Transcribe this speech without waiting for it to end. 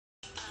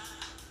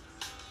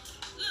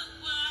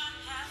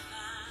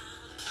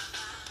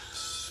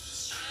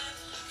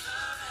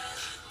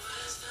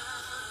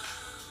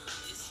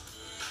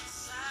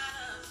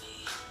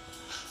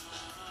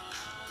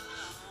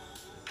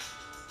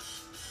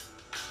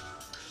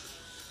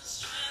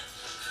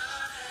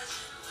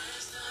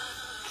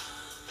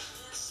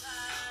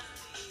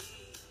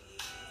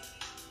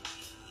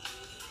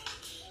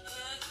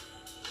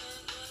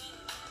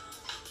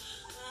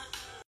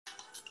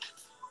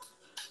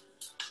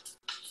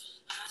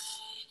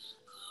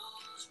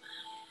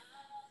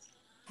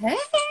Hey,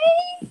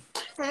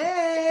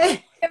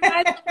 Hey, am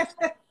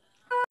I-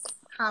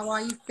 how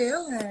are you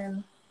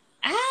feeling?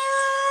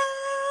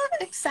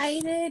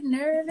 excited,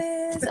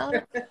 nervous. All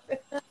that.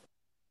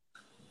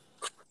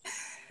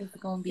 It's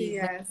gonna be.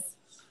 Yes.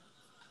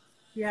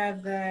 You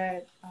have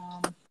that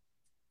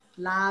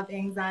live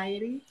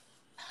anxiety?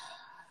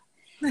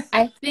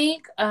 I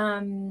think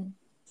I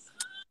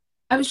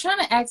was trying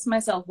to ask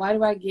myself, why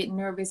do I get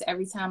nervous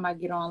every time I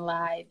get on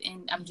live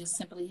and I'm just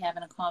simply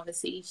having a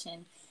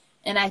conversation?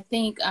 And I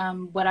think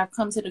what I've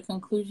come to the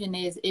conclusion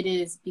is it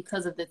is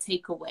because of the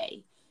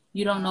takeaway.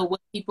 You don't know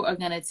what people are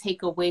going to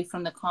take away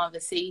from the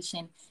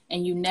conversation,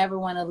 and you never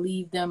want to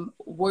leave them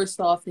worse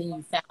off than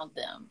you found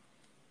them.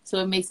 So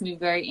it makes me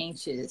very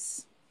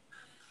anxious.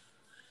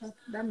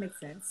 That makes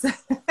sense.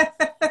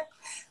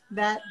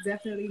 That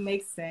definitely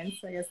makes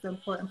sense. I guess the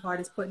important part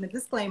is putting a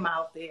disclaimer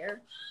out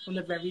there from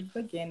the very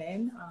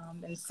beginning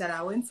and set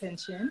our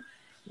intention.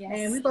 Yes.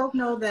 And we both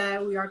know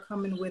that we are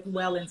coming with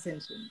well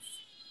intentions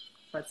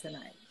for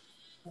tonight.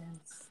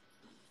 Yes.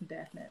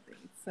 Definitely.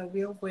 So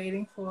we're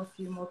waiting for a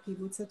few more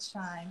people to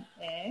chime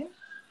in.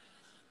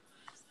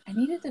 I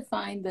needed to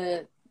find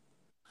the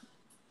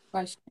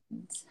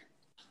questions.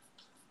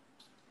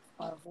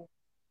 Horrible.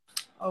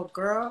 Oh,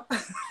 girl.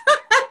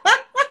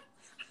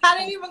 I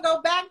didn't even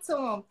go back to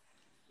them.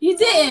 You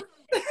didn't.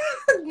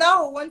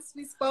 No, once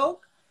we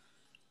spoke.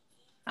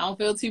 I don't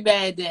feel too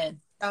bad then.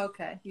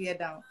 Okay, yeah,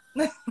 don't.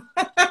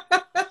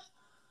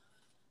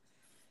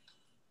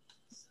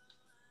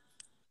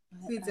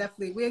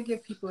 We'll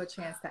give people a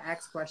chance to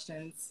ask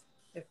questions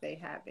if they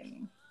have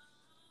any.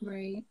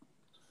 Right.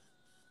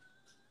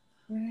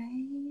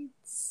 Right.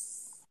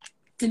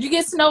 Did you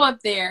get snow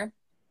up there?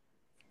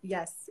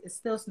 Yes, it's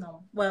still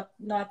snowing. Well,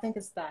 no, I think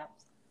it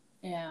stopped.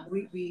 Yeah.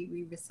 We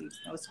received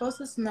snow. It's supposed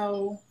to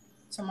snow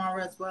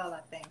tomorrow as well,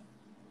 I think.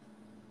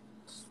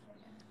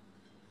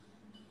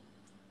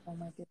 Oh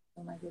my goodness.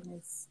 Oh my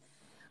goodness.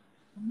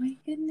 Oh my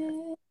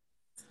goodness.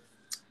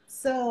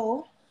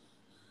 So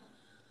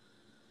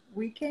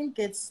we can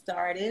get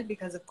started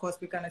because, of course,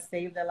 we're going to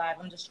save the live.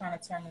 I'm just trying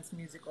to turn this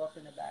music off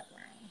in the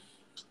background.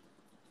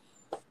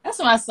 That's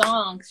my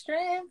song,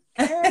 Strength.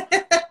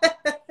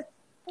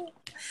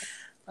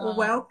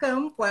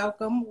 Welcome,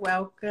 welcome,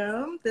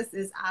 welcome. This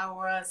is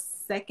our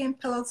second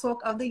Pillow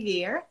Talk of the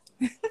year.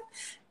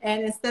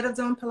 And instead of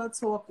doing Pillow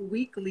Talk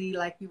weekly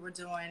like we were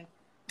doing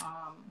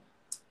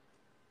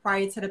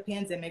prior to the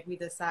pandemic, we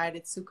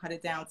decided to cut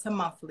it down to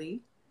monthly.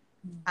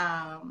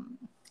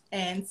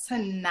 And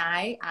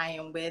tonight I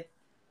am with,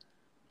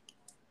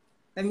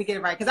 let me get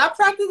it right, because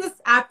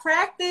I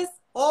practice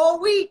all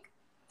week.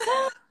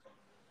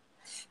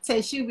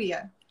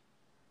 Teshubia.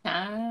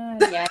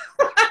 Yeah.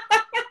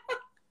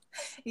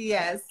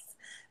 Yes.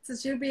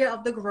 Teshubia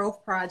of the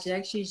Growth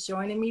Project. She's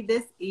joining me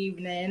this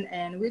evening,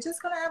 and we're just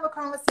going to have a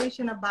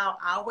conversation about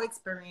our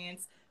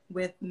experience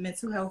with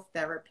mental health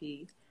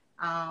therapy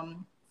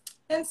and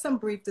some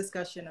brief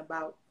discussion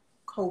about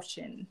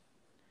coaching,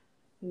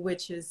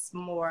 which is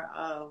more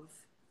of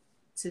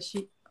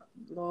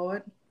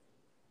Lord,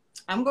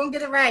 I'm going to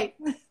get it right.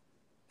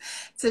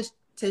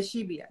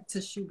 Teshubia.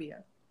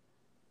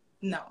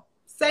 No.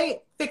 Say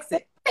it. Fix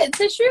it.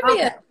 Teshubia.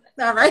 Okay.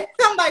 All right.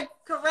 I'm like,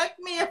 correct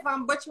me if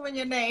I'm butchering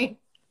your name.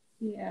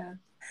 Yeah.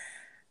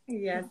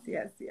 Yes.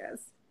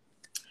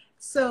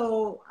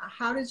 So,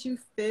 how did you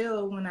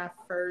feel when I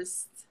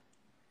first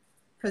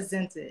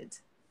presented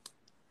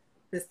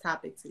this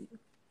topic to you?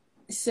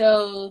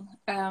 So,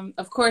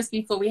 of course,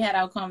 before we had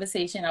our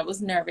conversation, I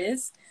was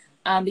nervous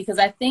because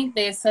I think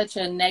there's such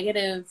a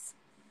negative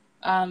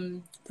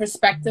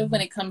perspective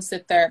when it comes to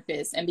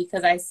therapists. And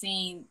because I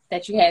seen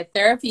that you had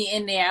therapy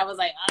in there, I was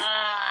like,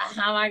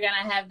 how am I going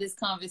to have this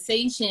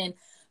conversation?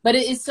 But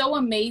it is so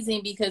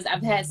amazing because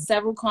I've had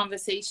several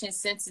conversations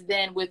since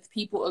then with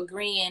people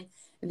agreeing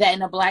that in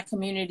the Black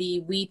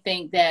community, we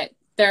think that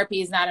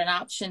therapy is not an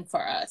option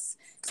for us.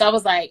 So I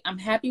was like, I'm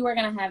happy we're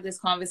going to have this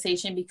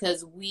conversation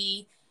because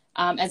we,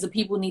 as a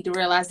people, need to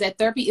realize that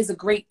therapy is a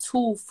great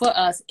tool for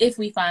us if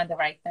we find the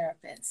right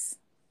therapist.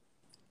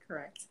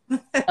 Correct.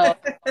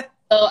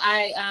 So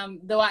I,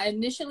 though I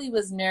initially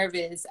was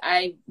nervous,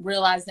 I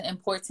realized the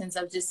importance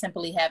of just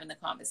simply having the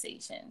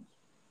conversation.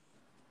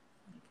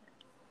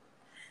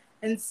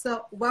 And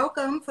so,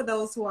 welcome for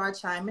those who are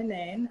chiming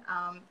in.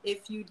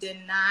 If you did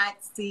not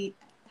see,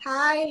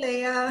 hi,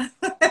 Leah.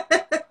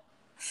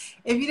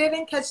 If you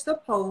didn't catch the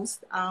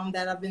post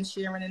that I've been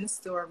sharing in the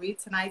story,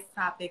 tonight's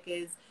topic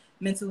is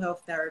mental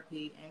health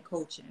therapy and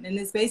coaching. And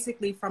it's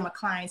basically from a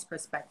client's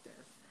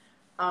perspective.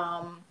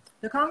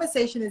 The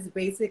conversation is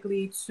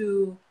basically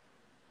to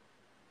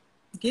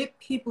get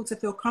people to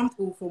feel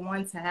comfortable, for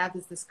one, to have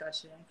this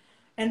discussion,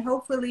 and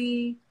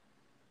hopefully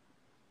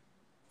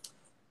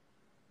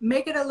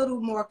make it a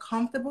little more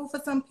comfortable for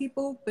some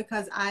people,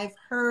 because I've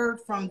heard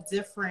from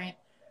different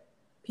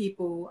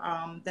people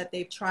that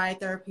they've tried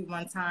therapy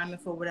one time and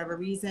for whatever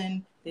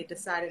reason they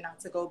decided not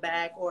to go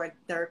back, or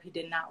therapy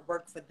did not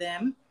work for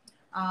them.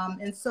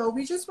 And so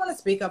we just want to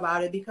speak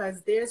about it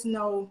because there's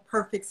no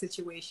perfect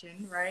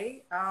situation,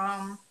 right?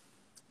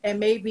 And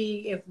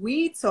maybe if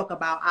we talk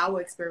about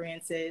our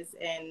experiences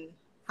and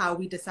how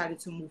we decided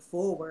to move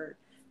forward,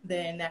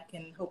 then that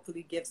can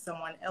hopefully give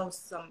someone else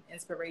some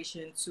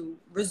inspiration to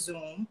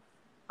resume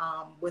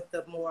with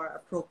a more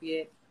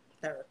appropriate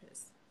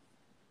therapist.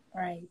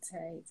 Right,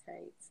 right,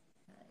 right.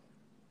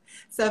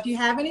 So if you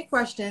have any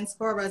questions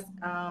for us,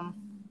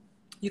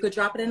 you could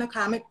drop it in a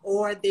comment,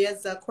 or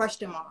there's a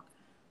question mark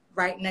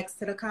right next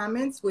to the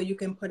comments where you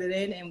can put it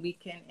in and we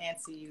can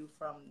answer you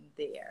from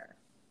there.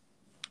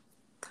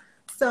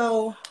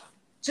 So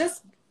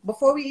just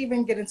before we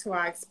even get into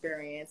our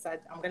experience,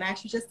 I'm going to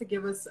ask you just to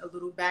give us a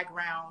little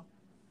background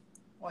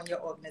on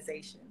your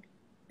organization.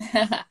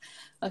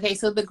 Okay,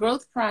 so the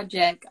Growth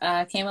Project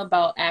came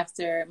about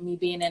after me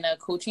being in a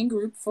coaching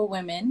group for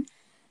women,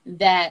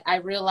 that I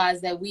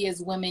realized that we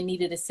as women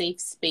needed a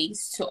safe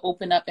space to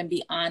open up and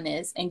be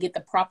honest and get the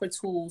proper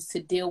tools to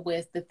deal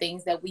with the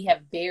things that we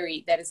have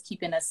buried that is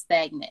keeping us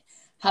stagnant.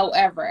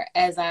 However,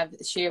 as I've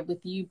shared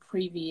with you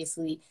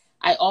previously,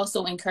 I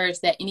also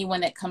encourage that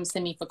anyone that comes to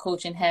me for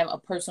coaching have a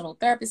personal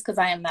therapist, because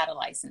I am not a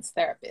licensed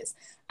therapist.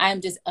 I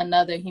am just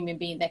another human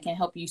being that can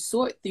help you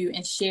sort through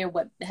and share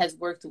what has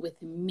worked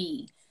with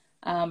me.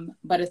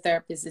 But a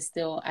therapist is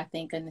still, I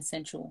think, an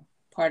essential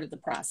part of the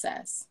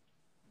process.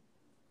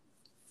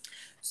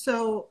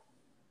 So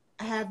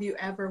have you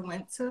ever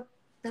went to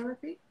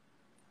therapy?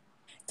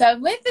 So I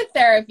went to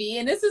therapy,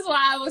 and this is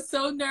why I was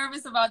so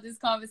nervous about this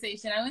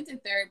conversation. I went to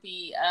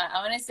therapy, I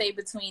want to say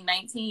between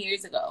 19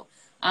 years ago,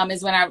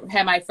 is when I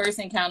had my first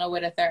encounter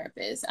with a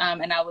therapist.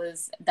 And I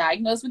was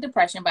diagnosed with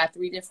depression by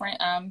 3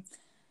 different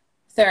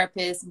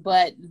therapists,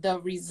 but the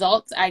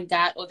results I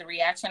got, or the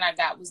reaction I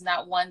got, was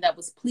not one that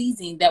was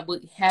pleasing, that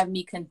would have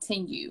me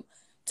continue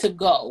to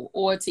go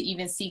or to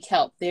even seek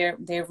help. Their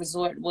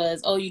resort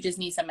was, oh, you just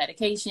need some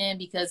medication,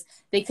 because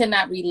they could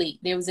not relate.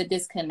 There was a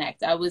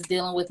disconnect. I was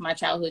dealing with my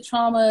childhood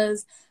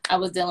traumas. I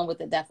was dealing with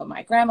the death of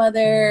my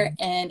grandmother.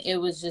 And it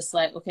was just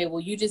like, okay, well,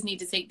 you just need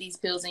to take these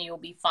pills and you'll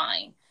be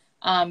fine.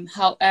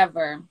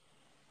 However,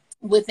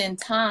 within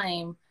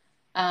time,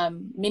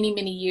 many,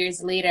 many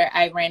years later,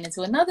 I ran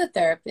into another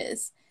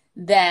therapist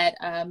that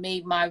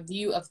made my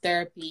view of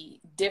therapy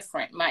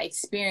different. My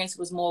experience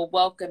was more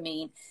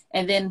welcoming.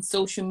 And then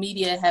social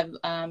media have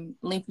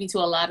linked me to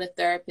a lot of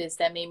therapists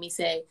that made me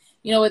say,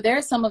 you know what, there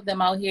are some of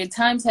them out here,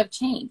 times have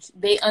changed.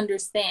 They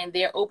understand,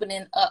 they're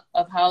opening up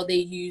of how they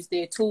use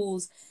their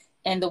tools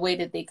and the way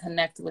that they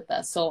connect with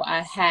us. So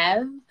I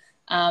have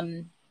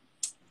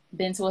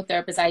been to a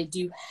therapist. I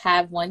do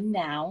have one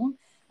now.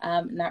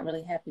 Not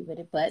really happy with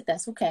it, but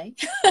that's okay.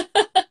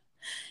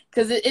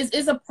 Because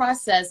it's a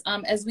process.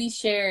 As we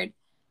shared,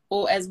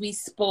 or as we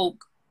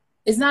spoke,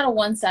 it's not a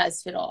one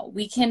size fit all.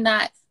 We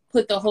cannot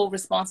put the whole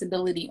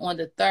responsibility on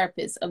the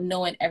therapist of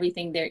knowing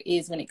everything there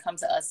is when it comes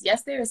to us.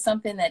 Yes, there is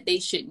something that they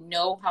should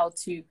know how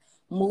to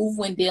move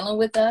when dealing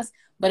with us.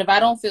 But if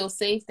I don't feel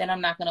safe, then I'm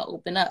not going to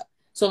open up.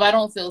 So if I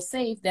don't feel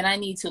safe, then I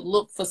need to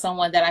look for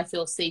someone that I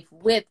feel safe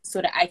with,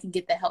 so that I can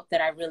get the help that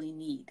I really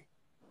need.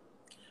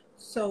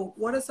 So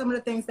what are some of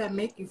the things that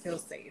make you feel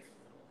safe?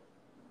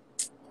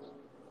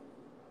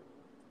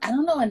 I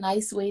don't know a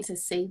nice way to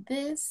say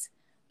this,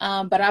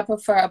 but I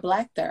prefer a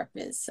Black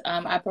therapist.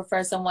 I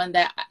prefer someone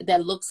that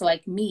looks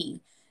like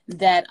me,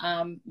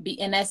 and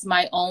that's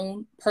my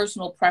own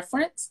personal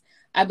preference,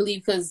 I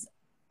believe, because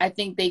I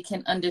think they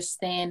can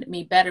understand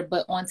me better.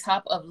 But on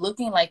top of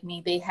looking like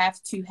me, they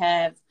have to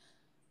have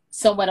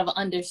somewhat of an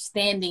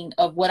understanding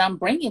of what I'm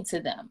bringing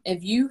to them.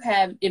 If you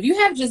have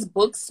just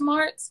book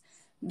smarts,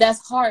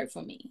 that's hard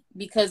for me,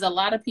 because a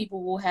lot of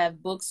people will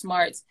have book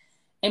smarts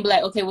and be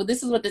like, okay, well,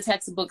 this is what the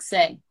textbooks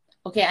say.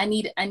 Okay, I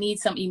need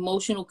some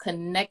emotional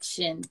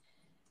connection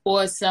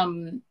or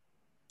some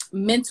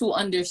mental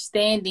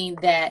understanding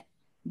that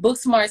book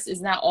smarts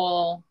is not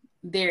all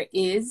there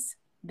is.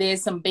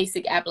 There's some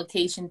basic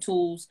application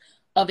tools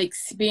of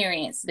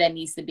experience that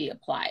needs to be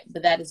applied,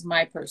 but that is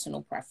my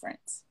personal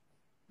preference.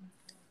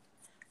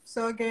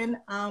 So again,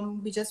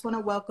 we just want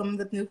to welcome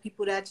the new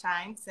people that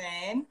chimes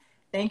in.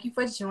 Thank you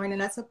for joining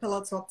us for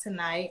Pillow Talk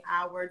tonight.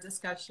 Our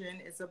discussion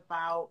is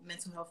about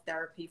mental health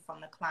therapy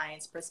from the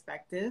client's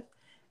perspective.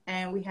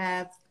 And we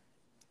have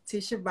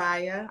Tisha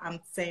Baya.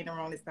 I'm saying it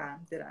wrong this time,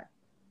 did I?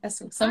 I'm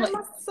so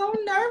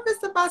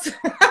nervous about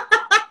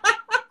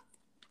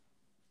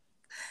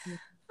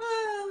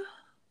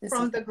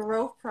from the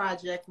Growth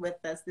Project with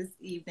us this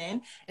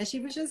evening. And she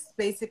was just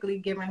basically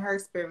giving her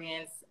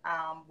experience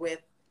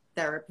with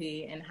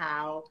therapy and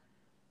how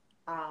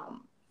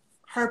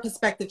her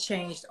perspective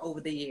changed over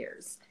the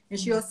years. And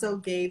she also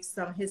gave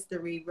some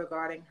history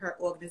regarding her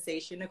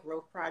organization, the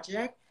Growth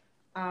Project.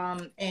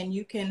 And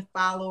you can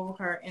follow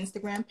her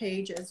Instagram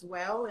page as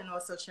well, and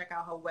also check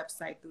out her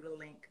website through the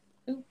link.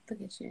 Ooh,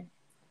 look at you.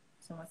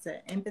 Someone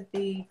said,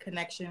 empathy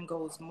connection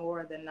goes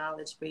more than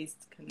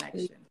knowledge-based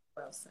connection.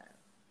 Well said.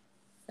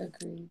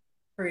 Agreed.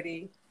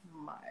 Pretty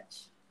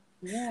much.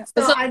 Yeah.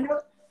 So I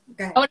know.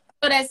 Go ahead. I want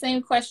to throw that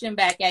same question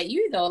back at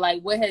you, though.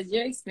 Like, what has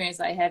your experience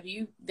like? Have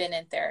you been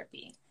in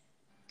therapy?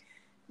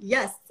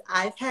 Yes,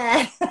 I've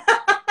had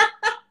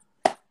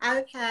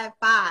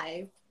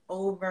 5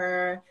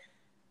 over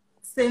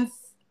since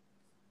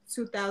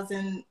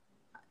 2000,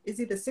 it's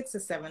either 6 or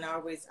 7. I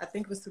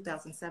think it was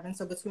 2007.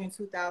 So between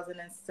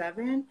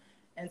 2007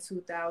 and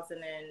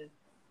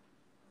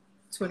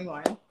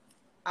 2021,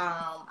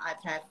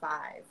 I've had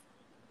 5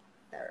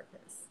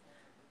 therapists.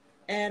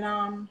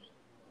 And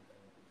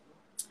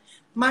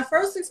my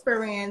first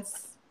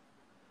experience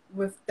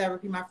with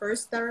therapy, my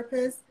first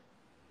therapist,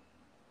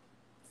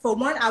 for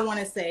one, I want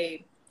to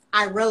say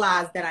I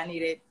realized that I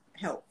needed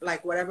help.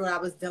 Like whatever I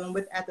was dealing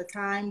with at the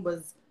time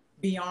was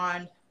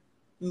beyond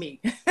me.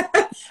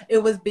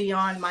 It was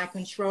beyond my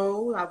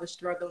control. I was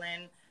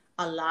struggling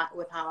a lot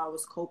with how I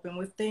was coping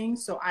with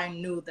things. So I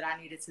knew that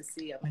I needed to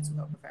see a mental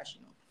health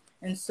professional.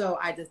 And so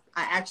I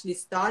actually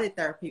started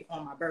therapy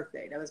on my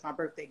birthday. That was my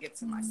birthday gift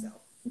to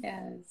myself.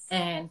 Yes.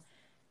 And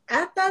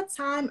at that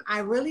time, I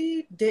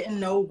really didn't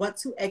know what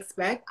to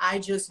expect. I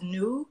just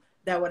knew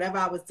that whatever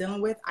I was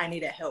dealing with, I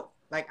needed help.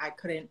 Like I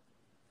couldn't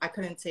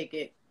take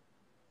it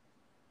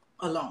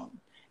alone.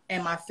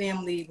 And my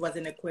family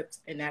wasn't equipped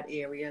in that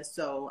area.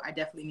 So I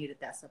definitely needed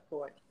that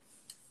support.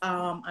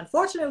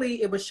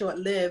 Unfortunately, it was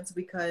short-lived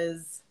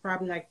because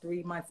probably like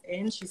 3 months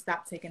in, she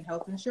stopped taking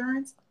health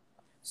insurance.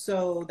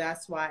 So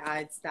that's why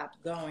I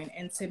stopped going.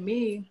 And to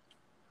me,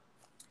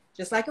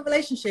 just like a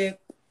relationship,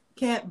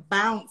 can't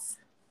bounce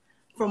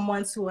from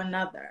one to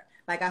another.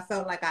 Like I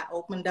felt like I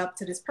opened up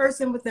to this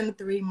person within the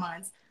 3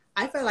 months.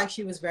 I felt like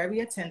she was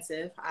very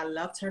attentive. I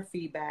loved her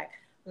feedback.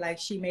 Like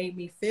she made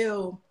me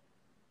feel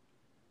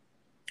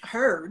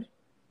heard,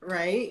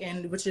 right?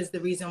 And which is the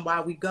reason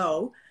why we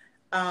go.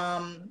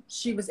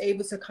 She was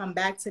able to come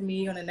back to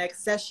me on the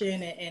next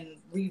session and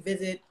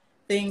revisit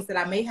things that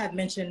I may have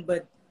mentioned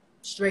but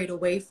strayed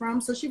away from.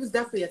 So she was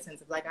definitely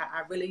attentive. Like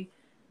I really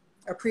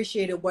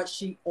appreciated what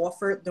she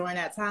offered during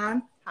that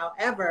time.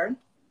 However,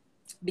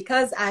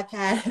 because I've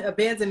had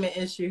abandonment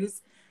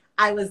issues,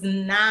 I was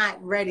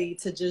not ready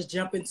to just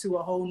jump into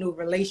a whole new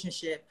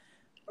relationship,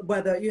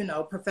 whether,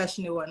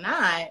 professional or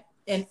not,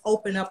 and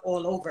open up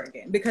all over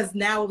again. Because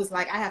now it was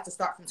like I have to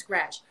start from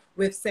scratch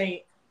with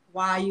saying,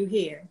 why are you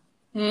here?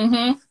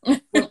 Mm-hmm.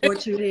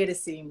 What you here to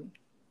see me?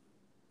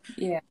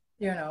 Yeah.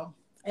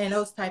 And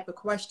those type of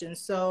questions.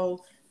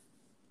 So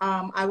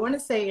I want to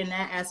say in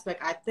that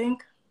aspect, I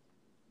think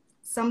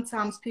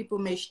sometimes people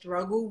may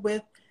struggle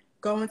with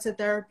going to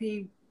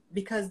therapy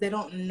because they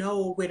don't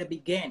know where to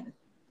begin.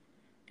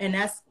 And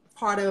that's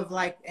part of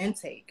like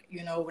intake,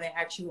 when they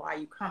ask you why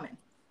you coming.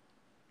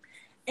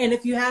 And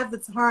if you have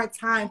the hard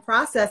time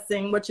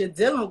processing what you're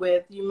dealing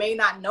with, you may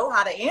not know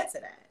how to answer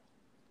that.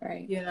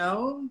 Right.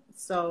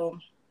 So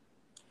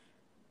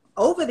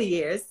over the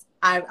years,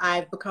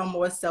 I've become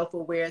more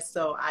self-aware.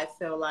 So I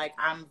feel like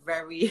I'm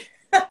very,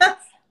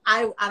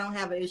 I don't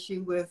have an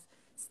issue with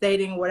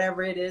stating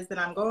whatever it is that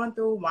I'm going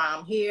through, why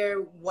I'm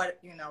here, what,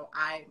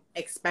 I'm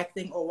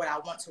expecting or what I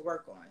want to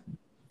work on.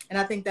 And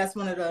I think that's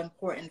one of the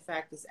important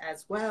factors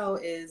as well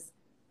is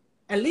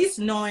at least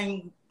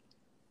knowing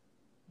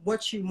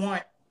what you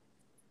want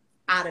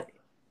out of it,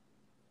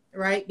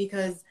 right?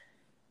 Because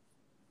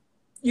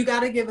you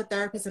got to give a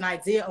therapist an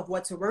idea of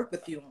what to work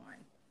with you on.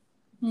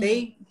 Mm-hmm.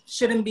 They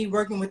shouldn't be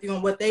working with you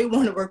on what they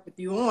want to work with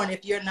you on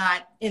if you're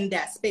not in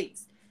that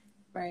space.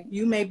 Right.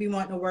 You may be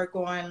wanting to work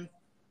on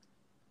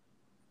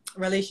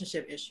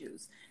relationship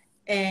issues,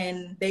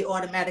 and they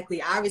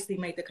automatically obviously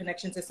make the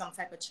connection to some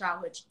type of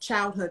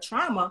childhood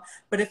trauma.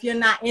 But if you're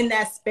not in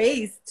that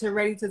space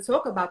ready to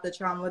talk about the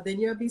trauma, then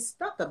you'll be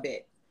stuck a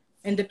bit.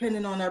 And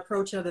depending on the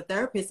approach of the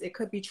therapist, it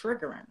could be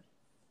triggering.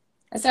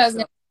 That's what I was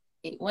going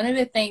to say. One of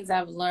the things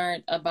I've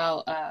learned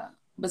about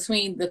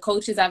between the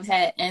coaches I've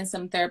had and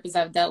some therapists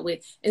I've dealt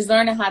with is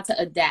learning how to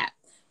adapt.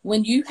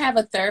 When you have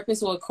a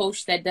therapist or a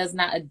coach that does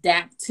not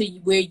adapt to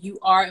where you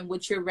are and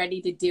what you're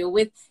ready to deal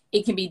with,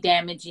 it can be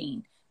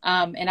damaging.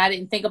 And I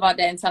didn't think about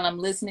that until I'm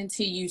listening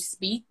to you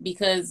speak,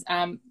 because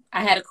I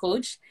had a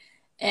coach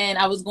and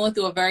I was going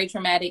through a very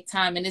traumatic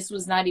time. And this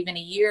was not even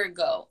a year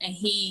ago. And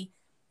he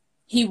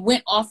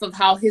went off of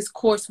how his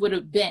course would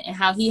have been and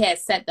how he had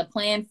set the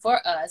plan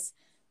for us,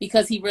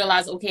 because he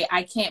realized, okay,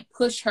 I can't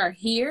push her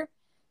here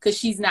because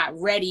she's not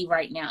ready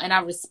right now. And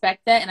I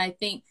respect that. And I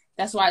think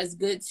that's why it's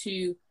good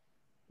to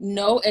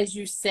know, as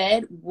you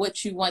said,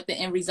 what you want the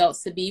end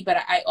results to be. But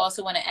I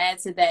also want to add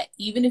to that,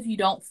 even if you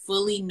don't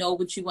fully know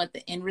what you want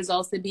the end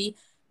results to be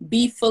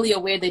fully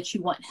aware that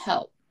you want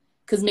help,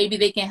 because maybe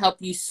they can help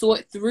you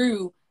sort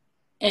through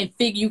and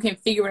you can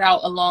figure it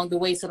out along the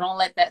way. So don't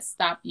let that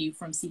stop you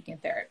from seeking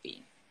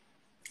therapy.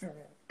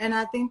 And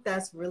I think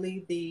that's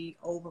really the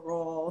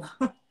overall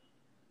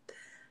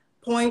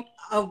point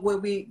of where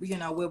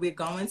we're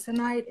going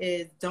tonight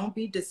is don't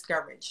be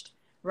discouraged.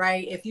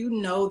 Right? If you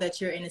know that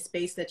you're in a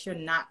space that you're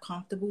not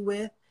comfortable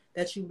with,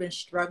 that you've been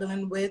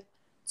struggling with,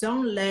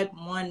 don't let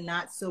one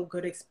not so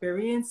good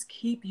experience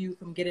keep you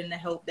from getting the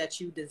help that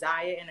you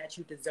desire and that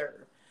you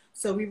deserve.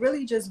 So we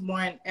really just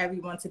want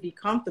everyone to be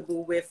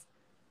comfortable with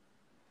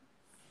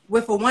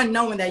a one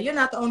knowing that you're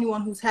not the only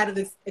one who's had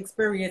an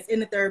experience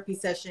in a therapy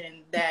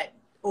session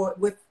or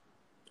with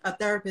a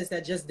therapist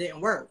that just didn't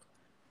work.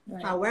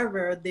 Right.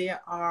 However, there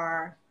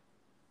are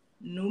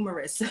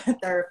numerous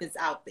therapists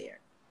out there.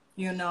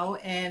 you know,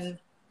 and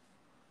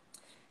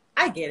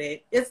I get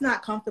it. It's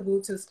not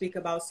comfortable to speak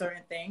about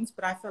certain things,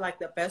 but I feel like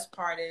the best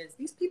part is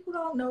these people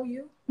don't know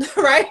you,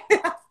 right?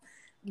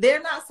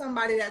 They're not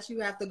somebody that you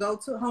have to go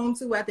to home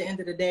to at the end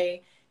of the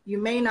day. You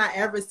may not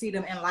ever see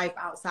them in life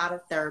outside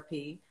of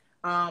therapy.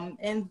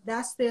 And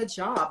that's their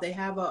job. They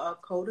have a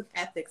code of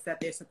ethics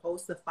that they're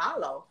supposed to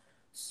follow.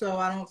 So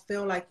I don't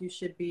feel like you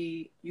should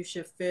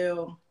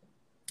feel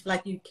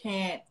like you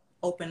can't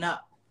open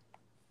up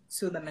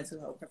to the mental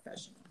health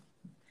professional.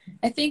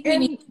 I think we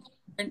need,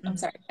 I'm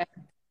sorry.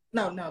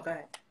 No, go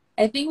ahead.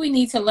 I think we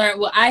need to learn,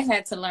 well, I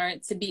had to learn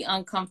to be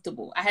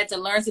uncomfortable. I had to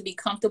learn to be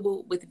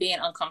comfortable with being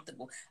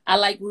uncomfortable. I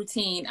like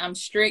routine. I'm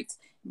strict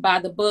by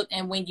the book.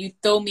 And when you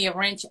throw me a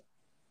wrench,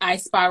 I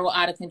spiral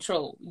out of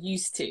control.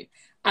 Used to.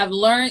 I've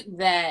learned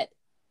that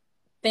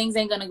things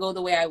ain't going to go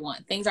the way I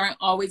want. Things aren't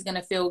always going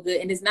to feel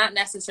good. And it's not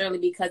necessarily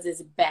because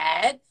it's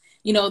bad.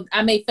 You know,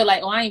 I may feel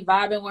like, oh, I ain't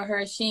vibing with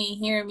her. She ain't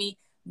hearing me.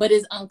 But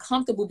it's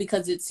uncomfortable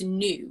because it's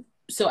new.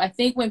 So I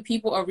think when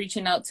people are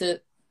reaching out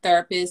to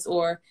therapists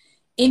or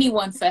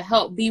anyone for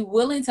help, be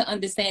willing to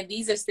understand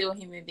these are still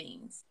human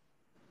beings.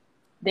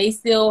 They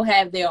still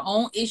have their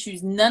own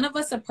issues. None of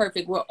us are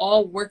perfect. We're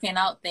all working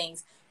out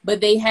things, but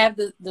they have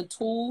the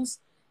tools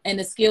and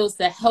the skills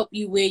to help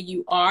you where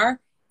you are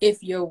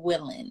if you're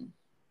willing.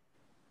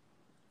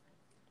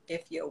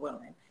 If you're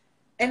willing.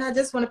 And I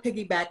just want to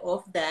piggyback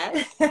off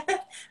that.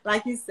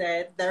 Like you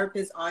said,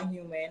 therapists are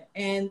human,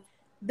 and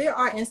there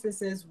are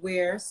instances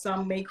where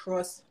some may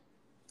cross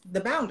the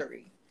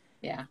boundary.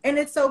 Yeah. And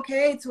it's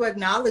okay to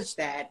acknowledge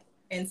that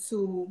and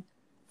to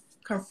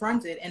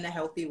confront it in a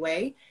healthy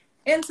way,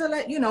 and to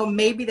let you know,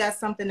 maybe that's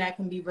something that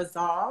can be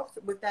resolved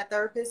with that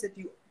therapist if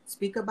you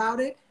speak about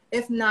it.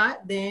 If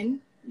not,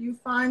 then you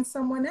find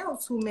someone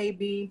else who may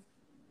be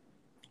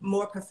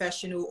more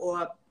professional,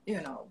 or,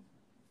 you know,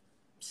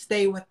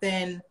 stay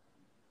within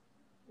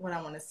what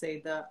I want to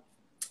say,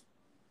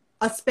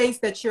 a space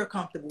that you're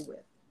comfortable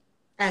with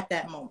at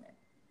that moment.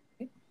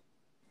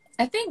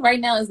 I think right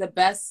now is the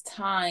best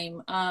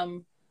time.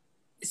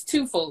 It's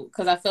twofold,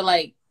 because I feel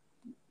like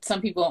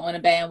some people are on a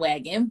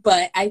bandwagon,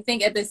 but I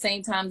think at the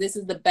same time, this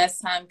is the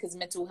best time because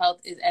mental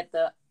health is at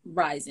the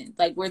rising.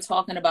 Like, we're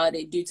talking about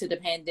it due to the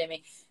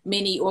pandemic.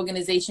 Many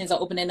organizations are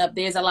opening up.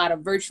 There's a lot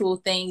of virtual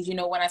things. You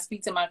know, when I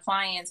speak to my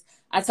clients,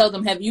 I tell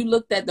them, have you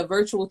looked at the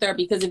virtual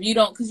therapy? Because if you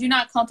don't, because you're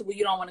not comfortable,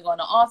 you don't want to go in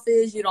the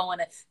office, you don't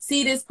want to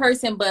see this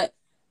person, but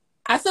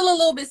I feel a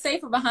little bit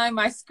safer behind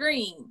my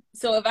screen.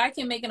 So if I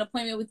can make an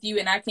appointment with you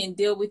and I can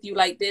deal with you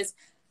like this,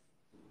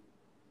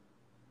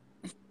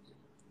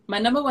 my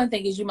number one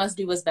thing is you must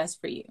do what's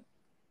best for you.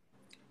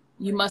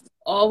 You must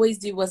always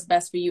do what's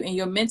best for you. And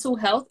your mental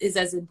health is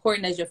as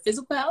important as your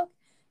physical health,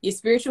 your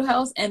spiritual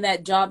health, and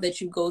that job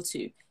that you go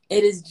to.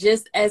 It is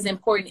just as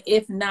important,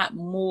 if not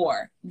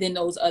more, than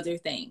those other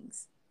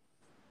things.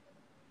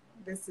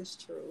 This is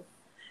true.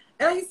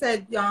 And like you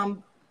said,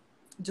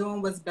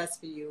 doing what's best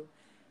for you.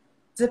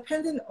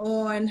 Depending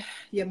on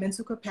your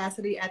mental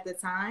capacity at the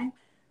time,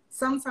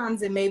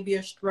 sometimes it may be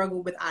a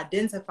struggle with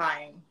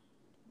identifying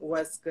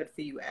what's good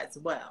for you as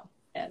well.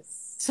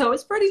 Yes. So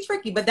it's pretty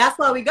tricky, but that's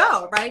why we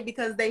go, right?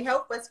 Because they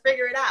help us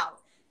figure it out,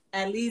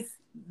 at least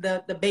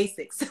the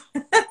basics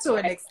to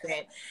an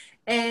extent.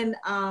 And,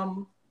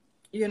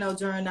 you know,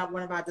 during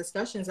one of our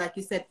discussions, like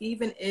you said,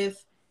 even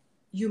if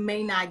you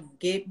may not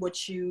get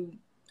what you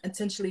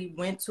intentionally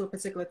went to a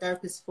particular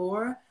therapist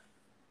for,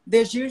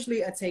 there's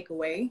usually a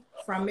takeaway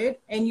from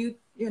it. And you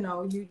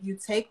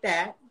take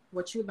that,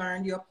 what you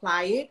learned, you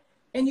apply it,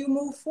 and you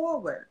move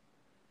forward.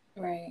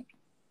 Right.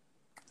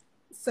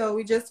 So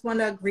we just want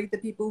to greet the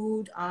people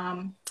who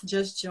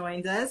just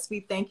joined us.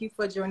 We thank you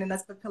for joining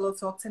us for Pillow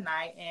Talk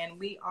tonight. And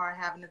we are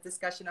having a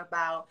discussion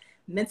about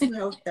mental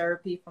health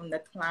therapy from the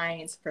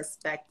client's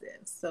perspective.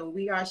 So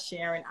we are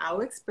sharing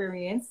our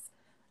experience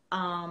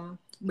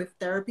with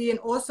therapy, and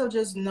also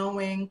just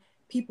knowing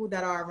people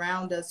that are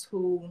around us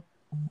who,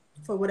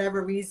 for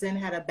whatever reason,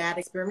 had a bad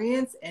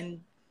experience,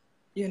 and,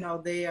 you know,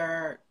 they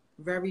are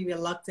very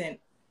reluctant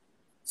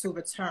to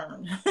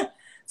return.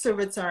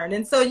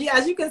 And so, yeah,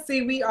 as you can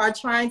see, we are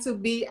trying to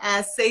be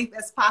as safe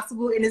as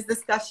possible in this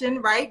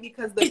discussion, right?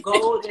 Because the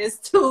goal is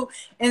to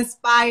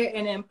inspire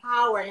and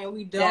empower, and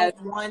we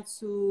don't want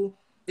to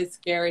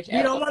discourage.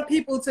 You don't want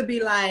people to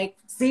be like,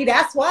 see,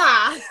 that's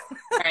why.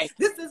 Right.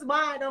 This is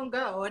why I don't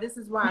go, or this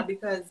is why.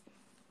 Because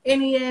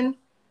in the end,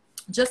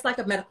 just like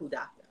a medical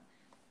doctor,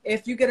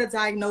 if you get a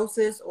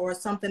diagnosis or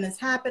something is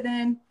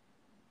happening,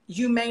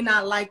 you may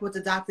not like what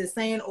the doctor is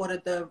saying or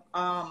the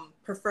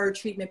preferred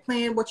treatment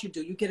plan. What you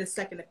do, you get a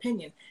second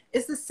opinion.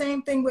 It's the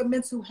same thing with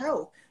mental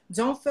health.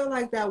 Don't feel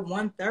like that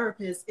one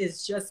therapist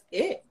is just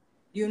it,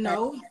 you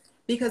know,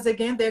 because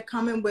again, they're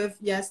coming with,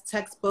 yes,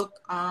 textbook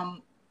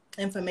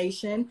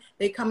information.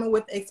 They come in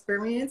with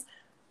experience.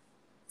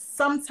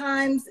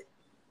 Sometimes,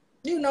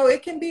 you know,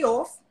 it can be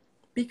off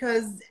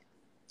because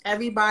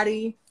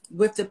everybody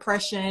with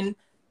depression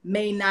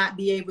may not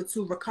be able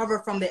to recover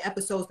from the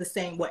episodes the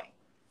same way,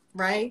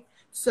 right?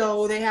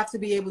 So they have to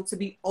be able to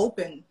be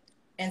open.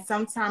 And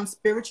sometimes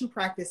spiritual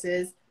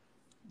practices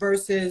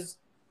versus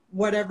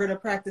whatever the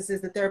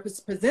practices the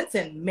therapist presents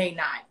in may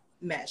not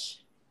mesh,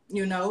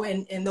 you know,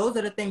 and those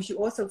are the things you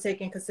also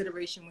take in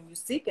consideration when you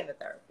seek in a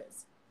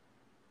therapist.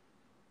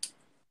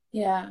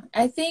 Yeah,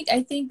 I think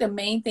the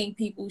main thing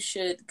people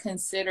should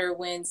consider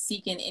when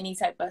seeking any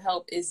type of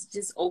help is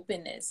just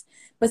openness.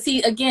 But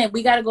see, again,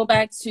 we got to go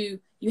back to,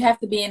 you have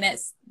to be in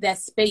that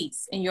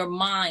space in your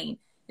mind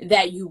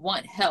that you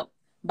want help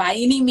by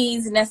any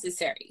means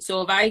necessary.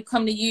 So if I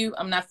come to you,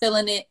 I'm not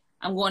feeling it,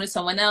 I'm going to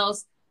someone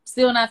else,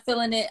 still not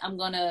feeling it, I'm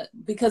gonna,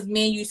 because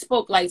me and you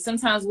spoke, like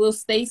sometimes we'll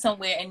stay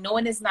somewhere and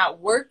knowing it's not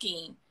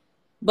working,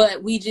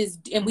 but we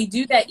just, and we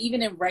do that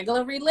even in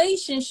regular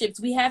relationships.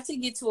 We have to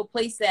get to a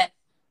place that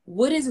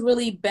what is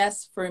really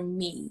best for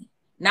me,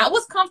 not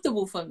what's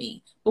comfortable for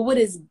me, but what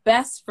is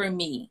best for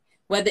me,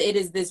 whether it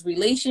is this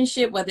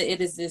relationship, whether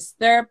it is this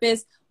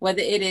therapist,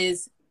 whether it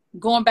is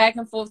going back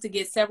and forth to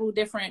get several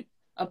different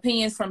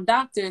opinions from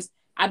doctors.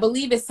 I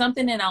believe it's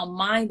something in our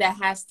mind that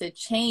has to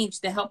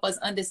change to help us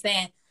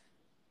understand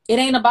it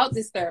ain't about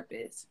this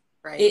therapist.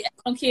 Right. I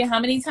don't care how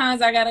many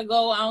times I got to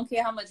go. I don't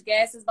care how much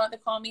gas is about to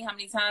call me, how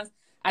many times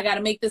I got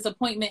to make this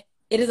appointment.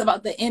 It is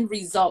about the end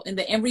result. And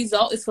the end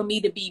result is for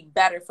me to be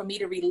better, for me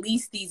to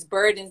release these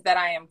burdens that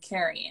I am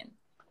carrying.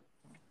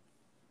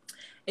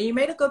 And you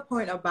made a good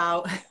point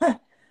about,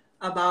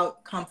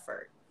 about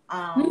comfort.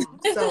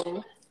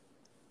 So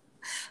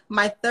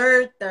my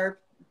third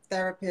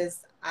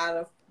therapist out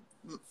of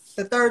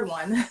the third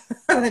one,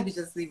 let me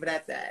just leave it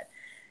at that.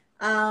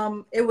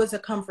 It was a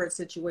comfort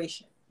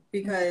situation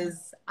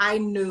because I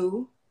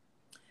knew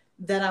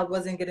that I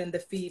wasn't getting the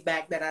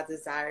feedback that I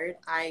desired.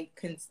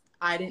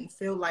 I didn't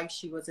feel like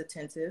she was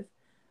attentive.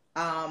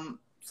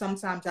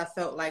 Sometimes I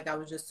felt like I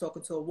was just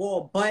talking to a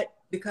wall, but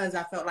because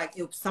I felt like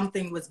if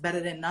something was better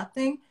than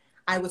nothing,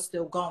 I was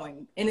still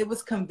going. And it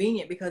was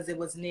convenient because it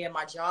was near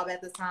my job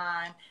at the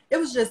time. It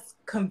was just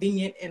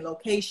convenient in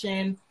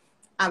location.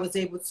 I was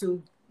able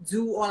to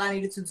do all I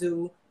needed to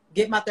do,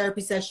 get my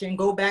therapy session,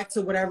 go back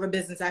to whatever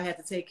business I had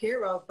to take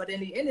care of. But in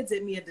the end, it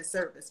did me a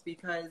disservice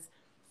because,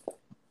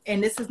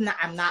 and this is not,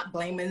 I'm not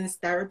blaming this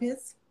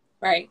therapist.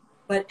 Right.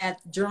 But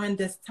during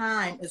this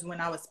time is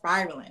when I was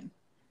spiraling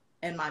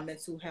in my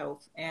mental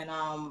health. And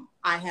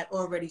I had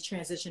already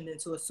transitioned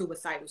into a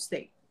suicidal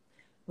state,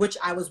 which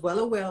I was well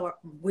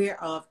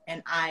aware of,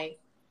 and I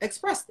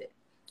expressed it.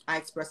 I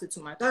expressed it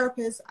to my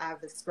therapist.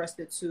 I've expressed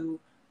it to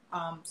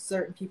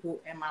certain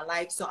people in my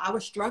life. So I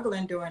was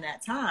struggling during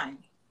that time.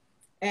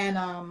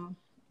 And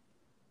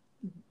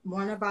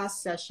one of our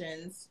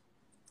sessions,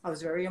 I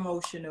was very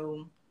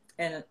emotional.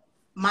 And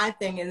my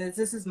thing, and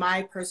this is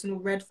my personal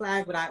red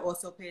flag, but I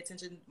also pay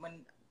attention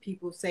when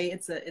people say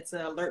it's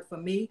an alert for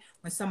me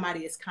when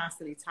somebody is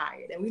constantly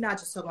tired. And we're not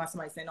just talking about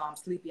somebody saying, "No, I'm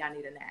sleepy, I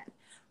need a nap."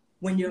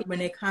 When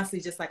they're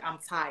constantly just like, "I'm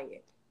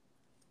tired,"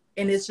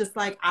 and it's just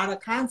like out of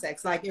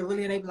context, like it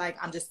really, they be like,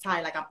 "I'm just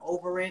tired, like I'm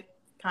over it,"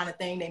 kind of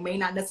thing. They may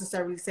not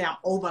necessarily say I'm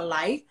over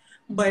life,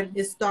 but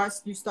you start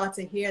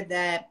to hear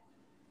that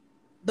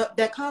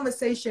that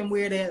conversation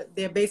where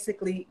they're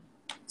basically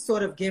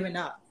sort of giving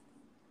up.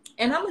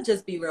 And I'm gonna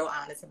just be real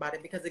honest about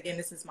it because again,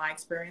 this is my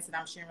experience and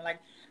I'm sharing.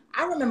 Like,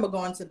 I remember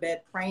going to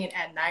bed praying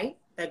at night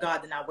that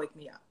God did not wake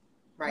me up.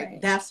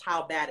 Right? That's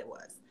how bad it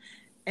was.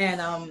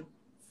 And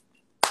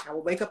I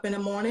would wake up in the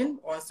morning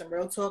on some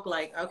real talk,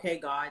 like, "Okay,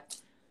 God,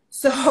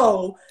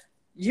 so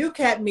you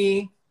kept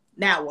me,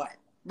 now what?"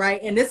 Right?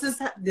 And this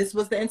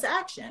was the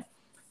interaction.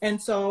 And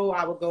so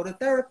I would go to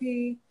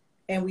therapy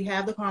and we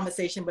have the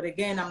conversation, but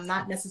again, I'm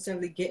not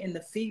necessarily getting the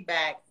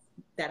feedback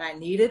that I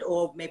needed,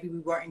 or maybe we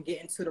weren't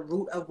getting to the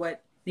root of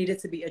what needed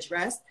to be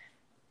addressed.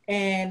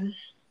 And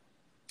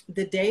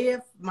the day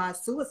of my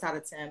suicide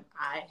attempt,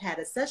 I had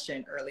a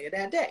session earlier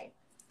that day.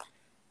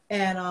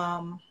 And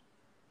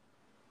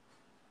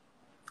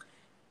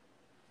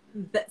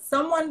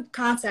someone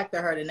contacted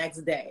her the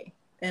next day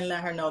and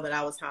let her know that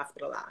I was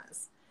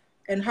hospitalized.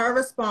 And her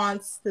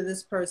response to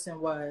this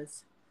person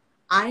was,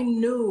 "I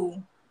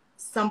knew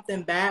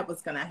something bad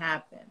was going to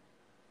happen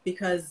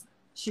because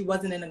she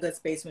wasn't in a good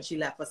space when she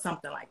left," or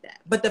something like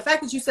that. But the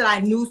fact that you said, "I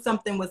knew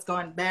something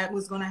bad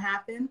was going to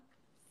happen,"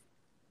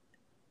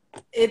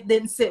 it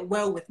didn't sit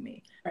well with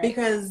me. Right.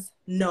 Because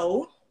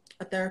no,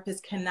 a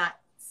therapist cannot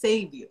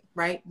save you,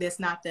 right? That's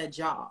not their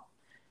job.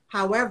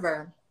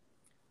 However,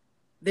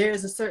 there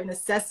is a certain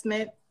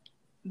assessment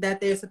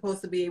that they're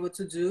supposed to be able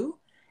to do.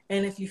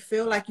 And if you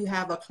feel like you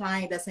have a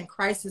client that's in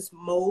crisis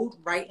mode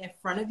right in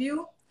front of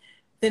you,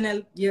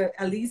 then you're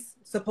at least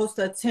supposed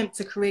to attempt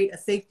to create a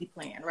safety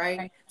plan,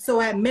 right?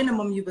 So at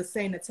minimum, you would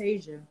say,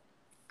 "Natasia,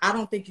 I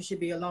don't think you should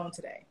be alone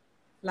today.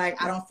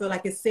 Like, I don't feel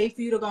like it's safe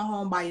for you to go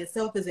home by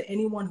yourself. Is there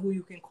anyone who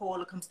you can call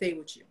to come stay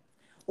with you?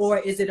 Or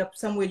is it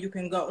somewhere you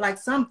can go?" Like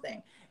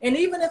something. And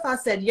even if I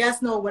said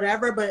yes, no,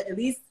 whatever, but at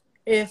least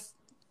if,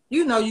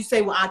 you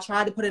say, "Well, I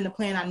tried to put in a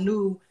plan. I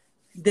knew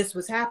this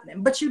was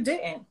happening," but you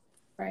didn't.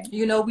 Right.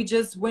 We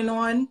just went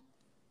on,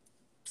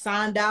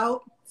 signed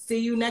out, see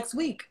you next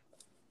week.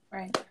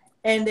 Right.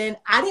 And then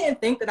I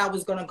didn't think that I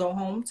was going to go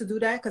home to do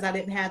that because I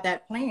didn't have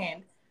that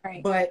planned.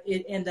 Right. But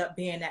it ended up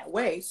being that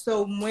way.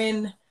 So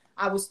when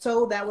I was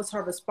told that was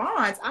her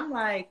response, I'm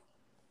like,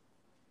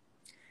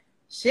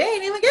 she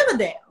ain't even give a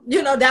damn.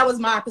 You know, that was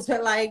my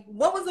perspective. Like,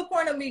 what was the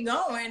point of me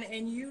going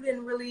and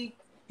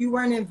you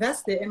weren't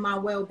invested in my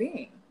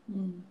well-being?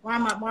 Why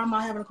am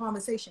I having a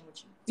conversation with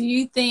you? Do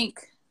you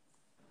think,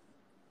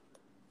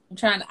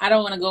 I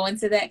don't want to go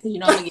into that because, you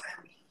know, I'm gonna get,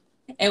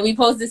 and we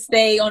supposed to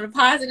stay on a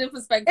positive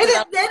perspective.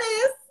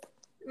 It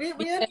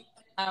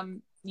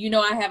is. You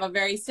know, I have a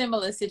very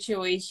similar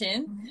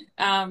situation.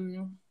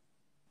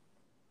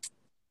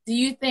 Do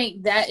you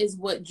think that is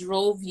what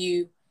drove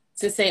you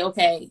to say,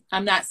 okay,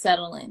 I'm not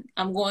settling.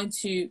 I'm going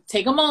to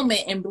take a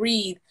moment and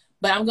breathe,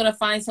 but I'm going to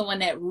find someone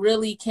that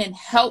really can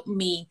help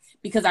me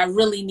because I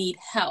really need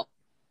help?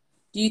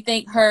 Do you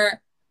think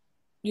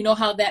you know,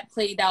 how that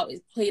played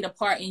a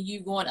part in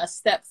you going a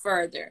step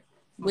further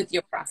with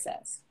your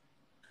process?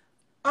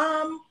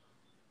 I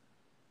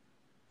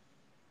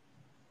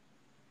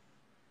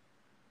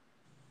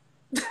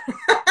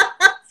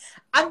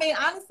mean,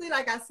 honestly,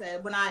 like I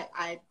said, when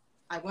I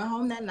went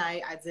home that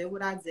night, I did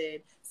what I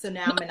did. So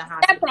now I'm in the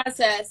hospital. That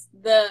process,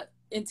 the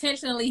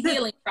intentionally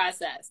healing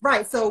process.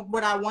 Right. So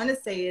what I want to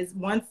say is,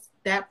 once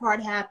that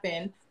part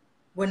happened,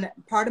 when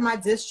part of my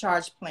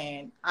discharge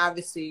plan,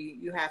 obviously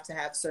you have to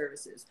have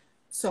services.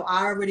 So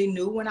I already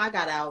knew when I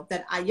got out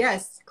that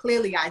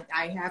clearly I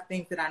have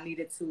things that I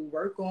needed to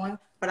work on,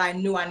 but I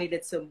knew I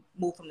needed to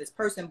move from this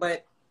person.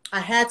 But I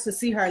had to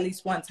see her at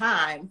least one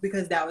time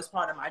because that was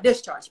part of my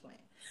discharge plan.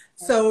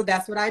 So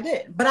that's what I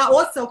did. But I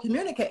also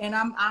communicate, and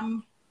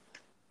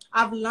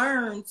I've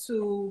learned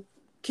to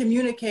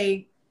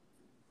communicate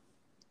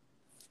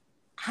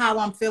how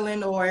I'm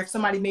feeling, or if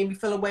somebody made me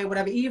feel away,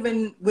 whatever,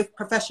 even with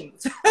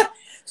professionals.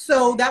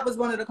 So that was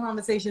one of the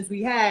conversations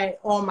we had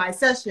on my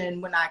session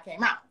when I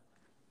came out.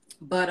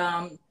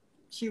 But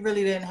she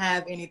really didn't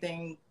have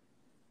anything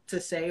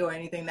to say or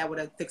anything that would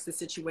have fixed the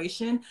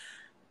situation.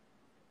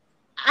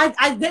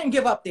 I didn't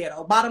give up there,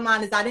 though. Bottom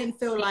line is, I didn't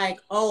feel like,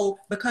 oh,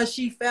 because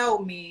she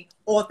failed me,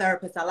 all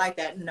therapists are like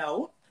that.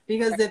 No,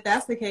 because if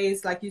that's the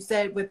case, like you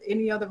said, with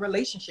any other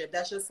relationship,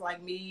 that's just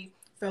like me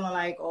feeling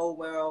like, oh,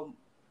 well,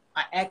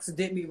 my ex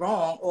did me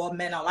wrong, or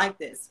men are like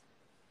this.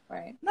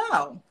 Right.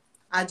 No,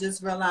 I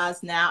just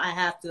realized now I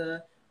have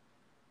to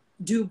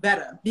do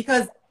better,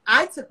 because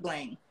I took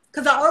blame,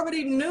 because I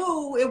already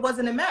knew it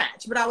wasn't a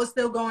match, but I was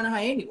still going to her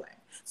anyway.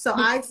 So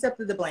I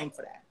accepted the blame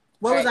for that.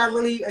 What was I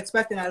really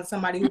expecting out of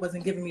somebody who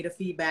wasn't giving me the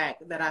feedback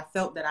that I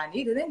felt that I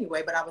needed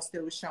anyway, but I was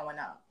still showing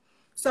up?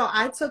 So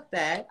I took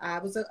that. I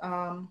was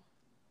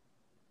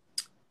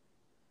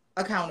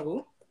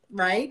accountable,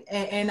 right?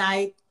 And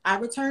I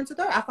returned to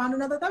therapy. I found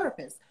another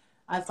therapist.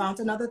 I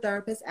found another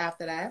therapist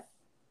after that.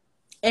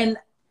 And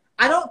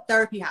I don't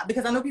therapy hop,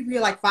 because I know people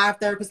hear like 5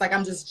 therapists, like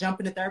I'm just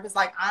jumping to therapists.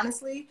 Like,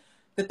 honestly,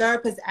 the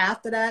therapist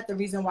after that, the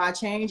reason why I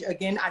changed,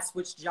 again, I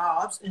switched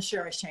jobs,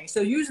 insurance changed.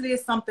 So usually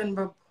it's something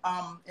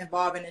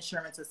involving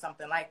insurance or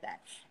something like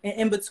that. And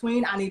in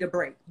between, I need a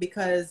break,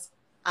 because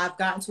I've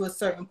gotten to a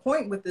certain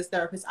point with this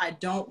therapist. I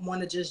don't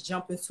want to just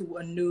jump into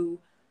a new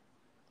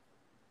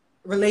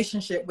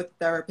relationship with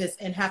the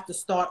therapist and have to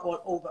start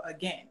all over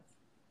again.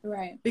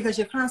 Right. Because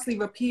you're constantly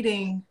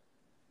repeating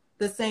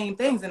the same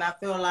things. And I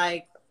feel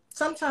like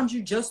sometimes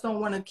you just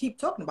don't want to keep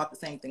talking about the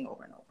same thing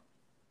over and over.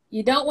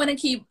 You don't want to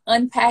keep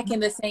unpacking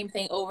the same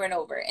thing over and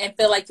over and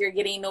feel like you're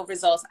getting no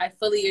results. I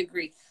fully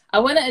agree. I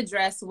want to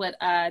address what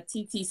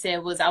TT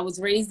said. I was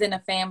raised in a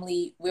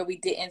family where we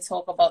didn't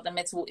talk about the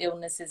mental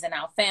illnesses in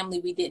our family.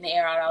 We didn't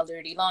air out our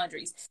dirty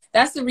laundries.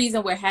 That's the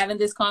reason we're having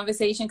this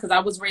conversation, because I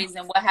was raised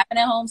in what happened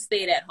at home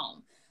stayed at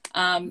home.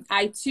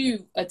 I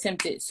too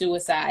attempted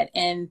suicide,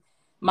 and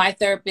my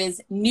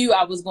therapist knew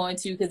I was going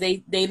to, because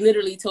they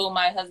literally told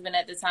my husband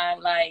at the time,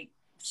 like,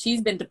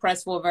 she's been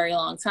depressed for a very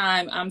long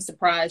time. I'm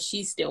surprised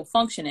she's still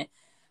functioning.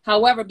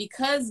 However,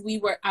 because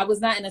I was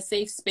not in a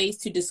safe space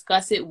to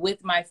discuss it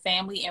with my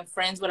family and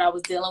friends, what I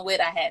was dealing with.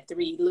 I had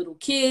 3 little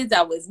kids.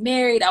 I was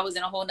married. I was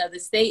in a whole nother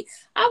state.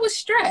 I was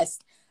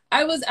stressed.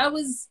 I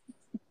was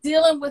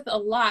dealing with a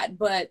lot,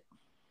 but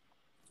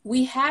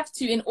we have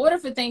to, in order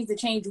for things to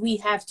change, we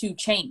have to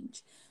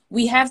change.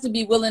 We have to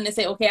be willing to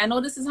say, okay, I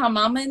know this is how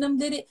mama and them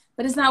did it,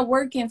 but it's not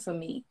working for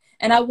me.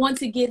 And I want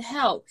to get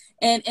help.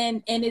 And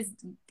it's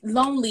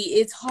lonely.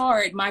 It's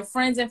hard. My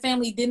friends and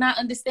family did not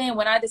understand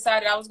when I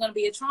decided I was going to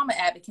be a trauma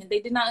advocate. They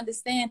did not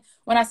understand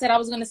when I said I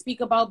was going to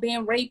speak about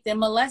being raped and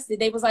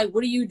molested. They was like,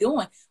 what are you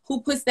doing?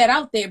 Who puts that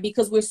out there?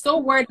 Because we're so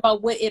worried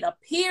about what it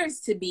appears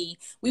to be.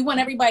 We want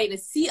everybody to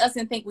see us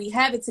and think we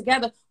have it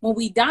together when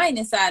we dying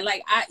inside.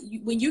 Like,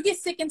 when you get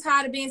sick and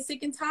tired of being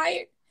sick and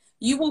tired,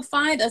 you will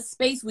find a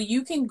space where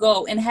you can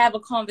go and have a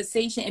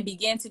conversation and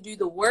begin to do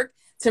the work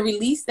to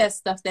release that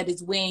stuff that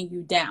is weighing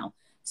you down.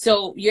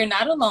 So you're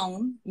not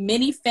alone.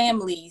 Many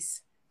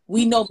families,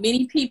 we know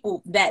many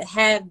people that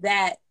have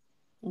that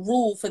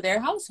rule for their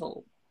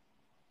household.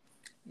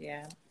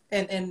 Yeah.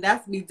 And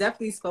that's, we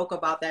definitely spoke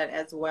about that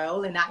as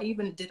well. And I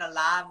even did a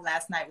live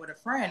last night with a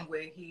friend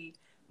where he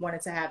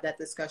wanted to have that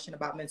discussion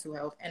about mental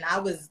health. And I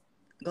was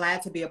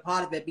glad to be a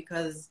part of it,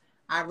 because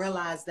I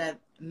realized that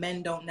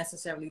men don't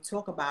necessarily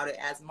talk about it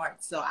as much.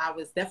 So I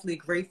was definitely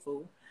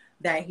grateful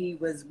that he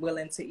was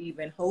willing to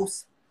even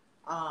host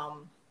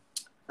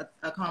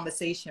a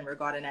conversation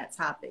regarding that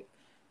topic.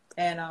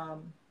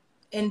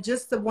 And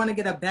just to want to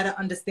get a better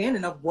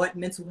understanding of what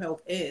mental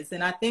health is.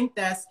 And I think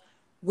that's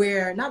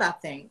where, not I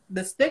think,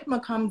 the stigma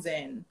comes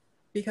in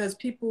because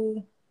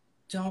people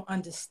don't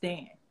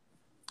understand,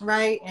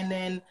 right? And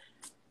then,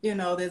 you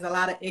know, there's a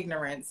lot of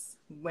ignorance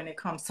when it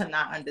comes to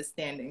not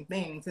understanding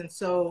things. And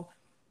so,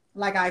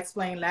 like I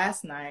explained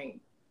last night,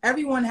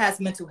 everyone has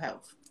mental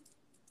health.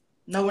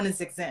 No one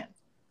is exempt.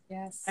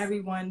 Yes.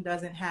 Everyone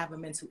doesn't have a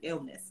mental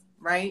illness,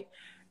 right?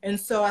 And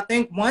so I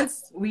think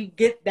once we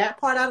get that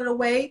part out of the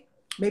way,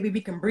 maybe we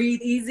can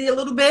breathe easy a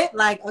little bit.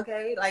 Like,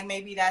 okay, like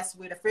maybe that's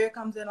where the fear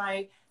comes in,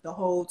 like the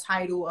whole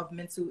title of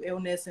mental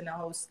illness and the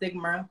whole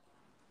stigma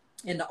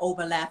and the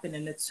overlapping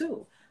in the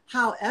two.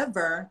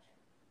 However,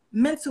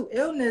 mental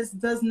illness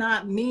does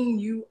not mean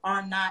you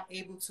are not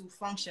able to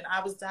function.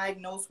 I was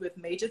diagnosed with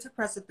major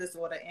depressive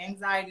disorder,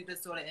 anxiety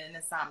disorder, and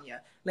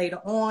insomnia. Later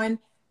on,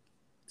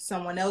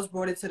 someone else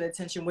brought it to the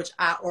attention, which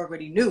I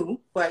already knew,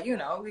 but you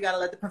know, we got to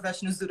let the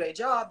professionals do their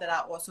job, that I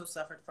also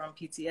suffered from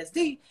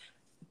PTSD,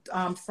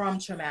 from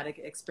traumatic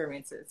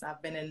experiences.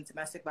 I've been in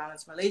domestic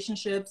violence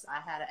relationships. I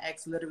had an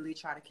ex literally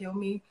try to kill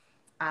me.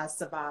 I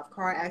survived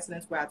car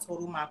accidents where I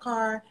totaled my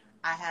car.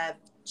 I had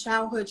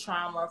childhood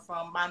trauma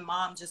from my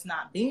mom just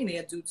not being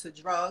there due to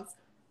drugs.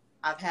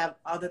 I've had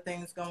other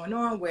things going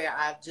on where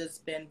I've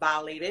just been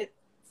violated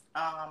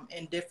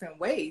in different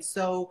ways.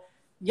 So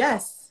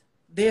yes,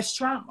 there's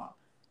trauma.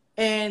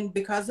 And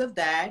because of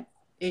that,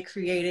 it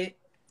created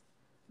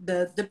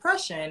the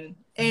depression,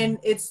 and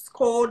it's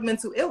called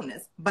mental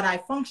illness, but I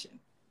function.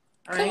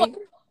 All right.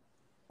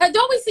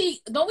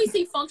 Don't we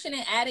see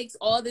functioning addicts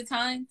all the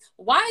time?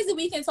 Why is it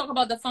we can talk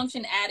about the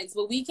function addicts,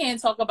 but we can't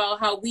talk about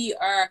how we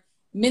are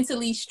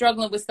mentally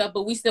struggling with stuff,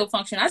 but we still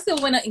function? I still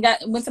went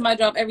to my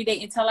job every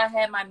day until I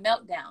had my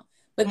meltdown.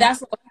 But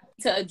that's why I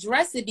need to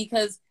address it,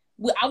 because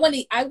I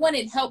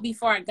wanted help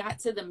before I got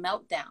to the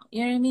meltdown.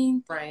 You know what I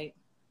mean? Right.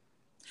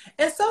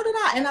 And so did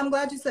I. And I'm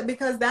glad you said,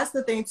 because that's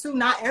the thing too.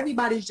 Not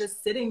everybody's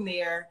just sitting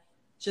there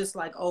just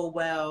like, oh,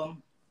 well,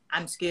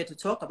 I'm scared to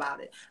talk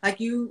about it. Like,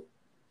 you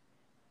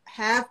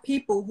have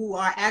people who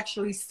are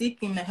actually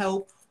seeking the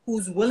help,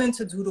 who's willing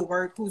to do the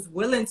work, who's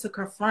willing to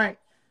confront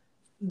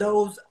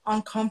those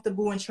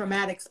uncomfortable and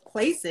traumatic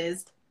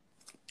places.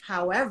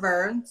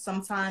 However,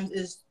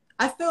 sometimes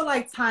I feel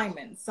like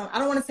timing. So I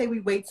don't want to say we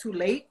wait too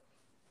late,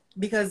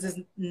 because it's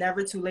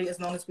never too late as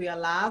long as we're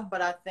alive.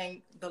 But I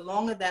think the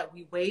longer that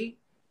we wait,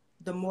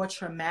 the more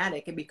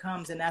traumatic it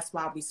becomes, and that's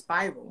why we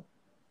spiral.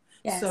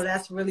 Yes. So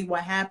that's really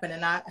what happened.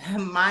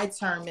 And my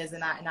term is,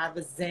 and I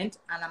resent,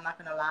 and I'm not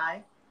gonna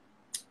lie,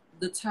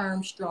 the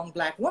term strong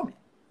Black woman,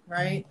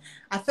 right?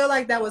 Mm-hmm. I feel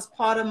like that was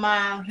part of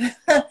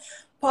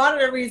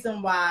the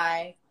reason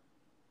why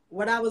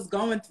what I was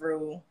going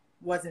through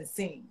wasn't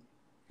seen,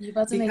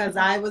 because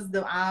I was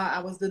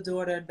the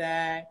daughter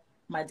that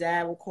my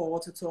dad would call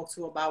to talk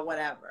to about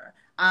whatever.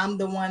 I'm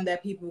the one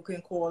that people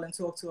can call and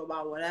talk to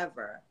about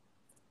whatever.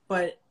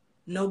 But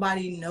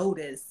nobody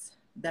noticed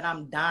that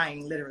I'm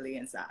dying literally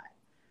inside,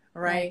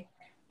 right?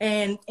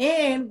 And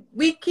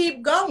we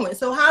keep going.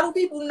 So how do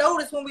people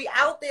notice when we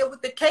out there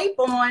with the cape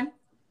on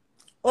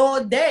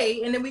all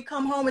day, and then we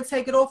come home and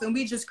take it off and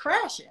we just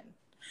crashing?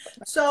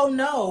 So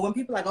no, when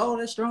people are like, oh,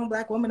 that's strong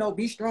Black woman, oh,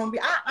 be strong.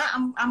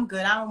 I'm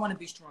good. I don't want to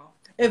be strong.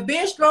 If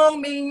being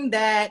strong means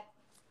that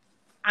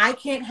I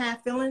can't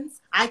have feelings,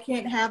 I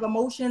can't have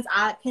emotions,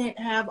 I can't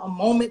have a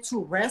moment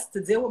to rest,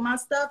 to deal with my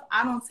stuff,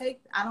 I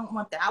don't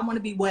want that. I want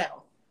to be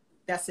well.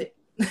 That's it.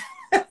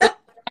 The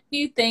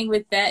new thing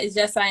with that is,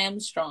 yes, I am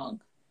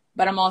strong,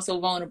 but I'm also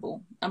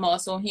vulnerable. I'm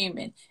also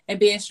human. And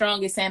being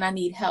strong is saying I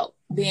need help.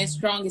 Being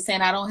strong is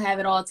saying I don't have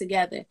it all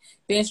together.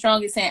 Being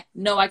strong is saying,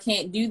 no, I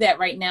can't do that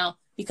right now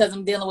because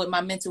I'm dealing with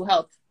my mental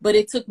health. But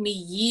it took me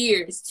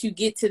years to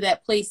get to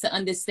that place to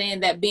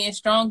understand that being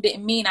strong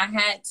didn't mean I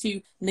had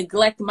to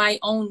neglect my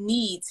own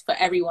needs for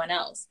everyone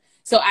else.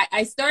 So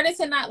I started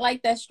to not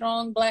like that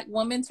strong Black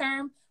woman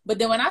term. But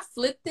then when I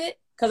flipped it,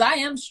 because I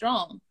am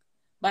strong,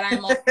 but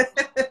I'm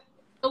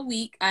also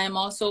weak. I am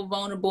also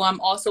vulnerable. I'm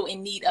also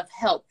in need of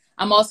help.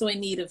 I'm also in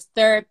need of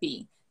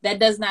therapy. That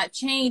does not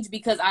change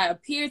because I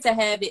appear to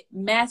have it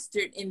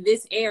mastered in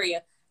this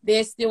area.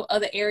 There's still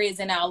other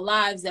areas in our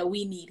lives that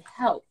we need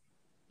help.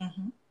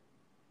 Mm-hmm.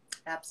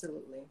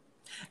 Absolutely.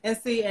 And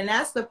see, and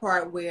that's the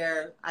part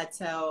where I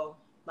tell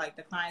like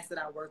the clients that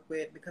I work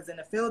with, because in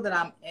the field that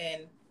I'm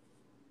in,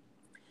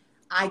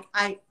 I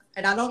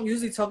don't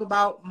usually talk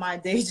about my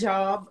day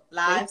job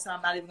live, so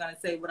I'm not even going to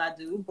say what I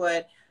do,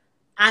 but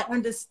I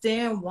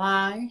understand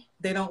why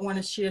they don't want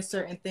to share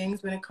certain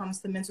things when it comes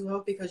to mental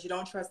health, because you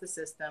don't trust the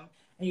system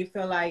and you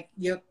feel like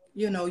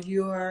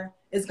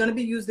it's going to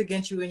be used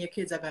against you and your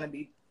kids are going to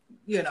be,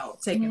 taken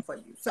mm-hmm. for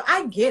you. So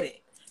I get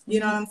it. You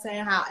mm-hmm. know what I'm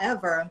saying?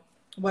 However,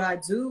 what I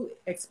do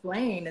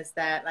explain is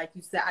that, like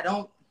you said,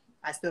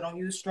 I still don't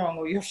use strong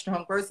or you're a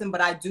strong person,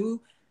 but I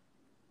do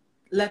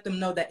let them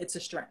know that it's a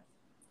strength.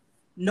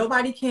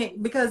 Nobody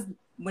can, because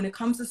when it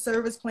comes to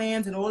service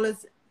plans and all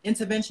this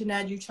intervention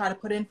that you try to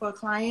put in for a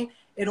client,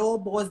 it all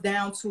boils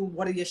down to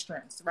what are your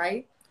strengths,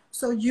 right?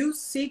 So you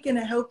seeking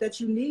the help that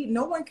you need,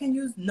 no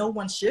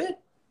one should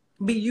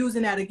be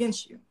using that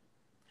against you,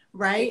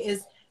 right?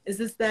 Is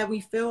this that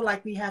we feel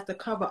like we have to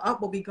cover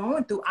up what we're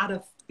going through out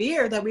of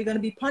fear that we're going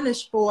to be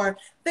punished for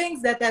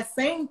things that that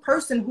same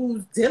person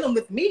who's dealing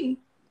with me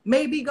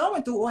may be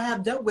going through or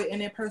have dealt with in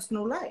their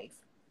personal life.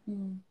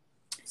 Mm.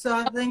 So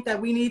I think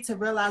that we need to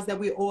realize that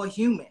we're all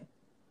human.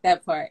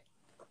 That part.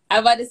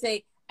 I'm about to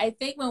say, I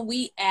think when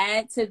we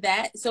add to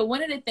that, so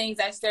one of the things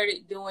I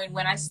started doing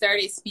when I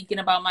started speaking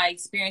about my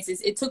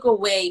experiences, it took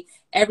away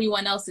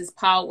everyone else's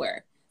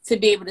power to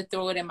be able to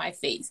throw it in my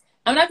face.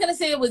 I'm not going to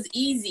say it was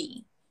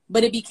easy,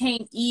 but it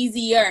became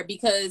easier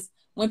because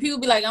when people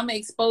be like, I'm going to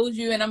expose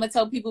you and I'm going to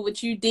tell people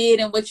what you did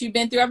and what you've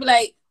been through, I'll be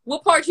like,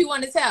 what part you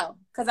want to tell?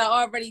 Because I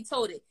already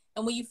told it.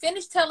 And when you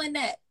finish telling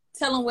that,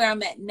 tell them where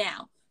I'm at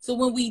now. So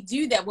when we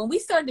do that, when we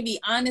start to be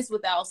honest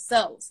with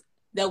ourselves,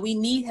 that we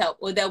need help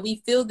or that we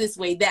feel this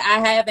way, that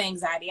I have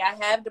anxiety, I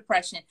have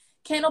depression,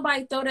 can't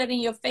nobody throw that in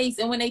your face.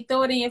 And when they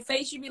throw it in your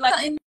face, you be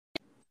like,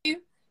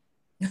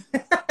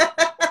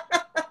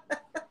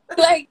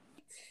 like,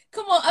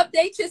 come on,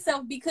 update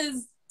yourself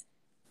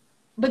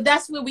but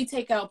that's where we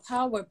take our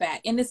power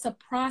back. And it's a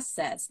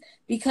process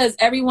because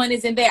everyone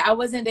isn't there. I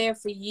wasn't there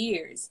for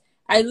years.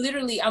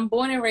 I'm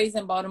born and raised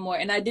in Baltimore,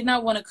 and I did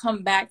not want to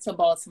come back to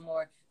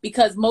Baltimore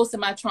because most of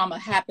my trauma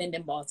happened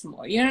in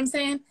Baltimore. You know what I'm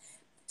saying?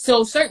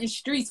 So certain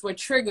streets were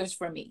triggers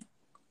for me.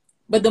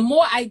 But the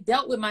more I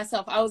dealt with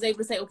myself, I was able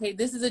to say, okay,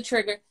 this is a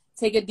trigger.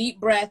 Take a deep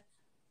breath.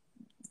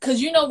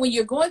 Because, you know, when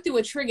you're going through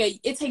a trigger,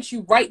 it takes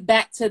you right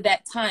back to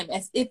that time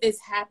as if it's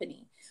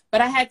happening.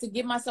 But I had to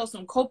give myself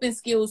some coping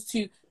skills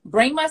to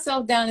bring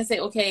myself down and say,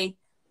 okay,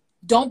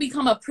 don't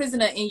become a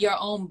prisoner in your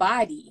own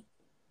body.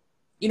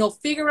 You know,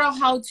 figure out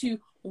how to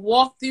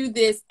walk through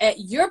this at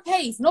your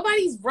pace.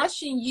 Nobody's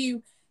rushing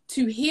you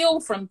to heal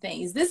from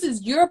things. This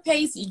is your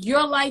pace,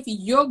 your life,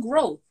 your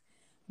growth,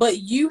 but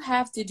you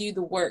have to do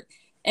the work.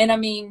 And I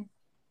mean,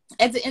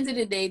 at the end of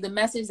the day, the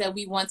message that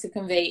we want to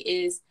convey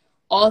is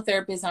all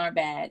therapists aren't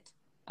bad.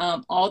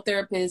 All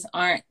therapists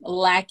aren't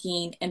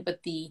lacking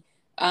empathy.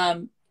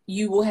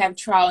 You will have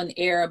trial and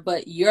error,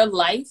 but your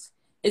life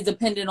is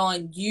dependent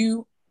on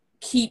you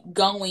keep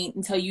going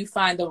until you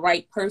find the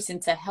right person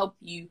to help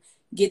you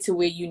get to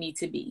where you need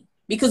to be,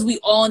 because we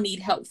all need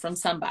help from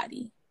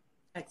somebody.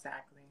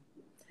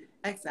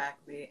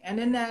 Exactly. And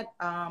in that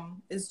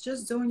is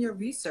just doing your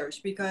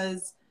research,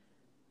 because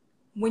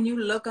when you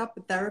look up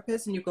a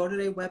therapist and you go to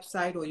their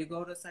website or you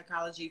go to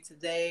Psychology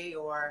Today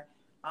or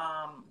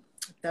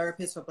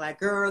Therapists for Black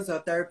Girls or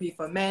Therapy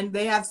for Men,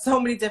 they have so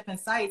many different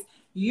sites.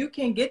 You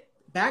can get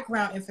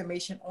background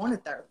information on a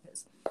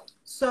therapist.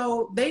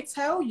 So they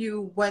tell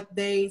you what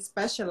they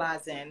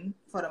specialize in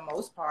for the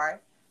most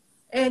part.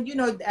 And, you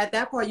know, at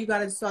that point, you got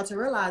to start to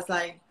realize,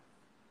 like,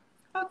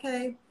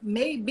 okay,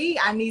 maybe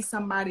I need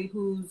somebody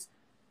who's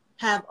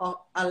have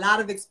a lot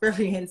of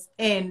experience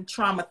in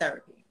trauma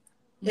therapy.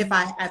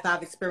 Mm-hmm. If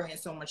I've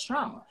experienced so much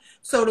trauma.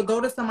 So to go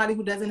to somebody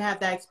who doesn't have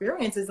that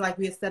experience is like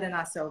we're setting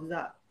ourselves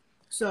up.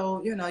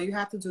 So, you know, you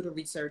have to do the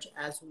research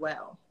as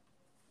well.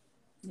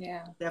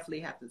 Yeah. Definitely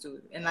have to do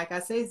it. And like I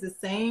say, it's the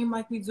same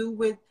like we do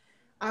with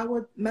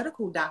our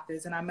medical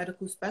doctors and our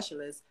medical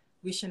specialists.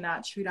 We should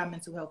not treat our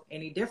mental health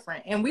any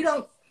different. And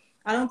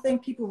I don't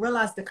think people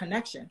realize the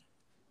connection.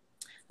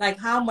 Like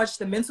how much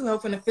the mental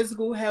health and the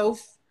physical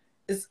health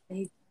is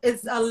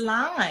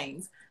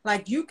aligned.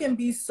 Like you can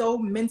be so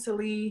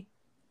mentally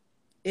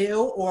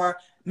ill or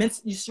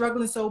you're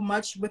struggling so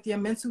much with your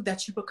mental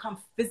that you become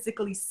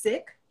physically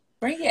sick.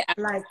 Bring it.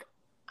 Like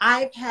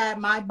I've had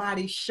my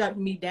body shut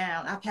me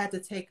down. I've had to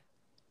take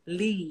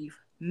leave,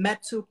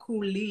 medical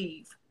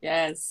leave.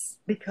 Yes.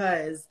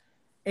 Because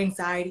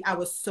anxiety, I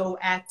was so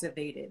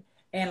activated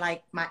and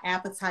like my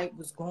appetite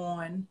was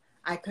gone.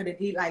 I couldn't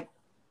eat, like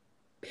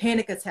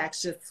panic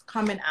attacks just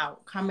coming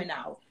out.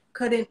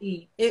 Couldn't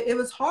eat. It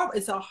was horrible.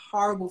 It's a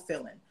horrible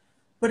feeling,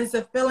 but it's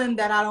a feeling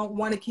that I don't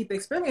want to keep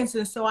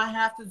experiencing. So I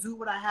have to do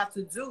what I have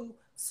to do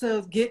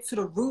to get to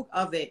the root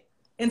of it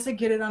and to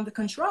get it under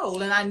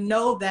control. And I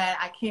know that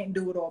I can't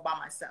do it all by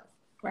myself.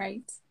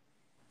 Right.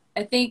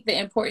 I think the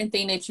important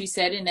thing that you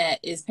said in that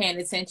is paying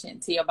attention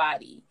to your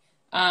body.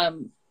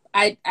 I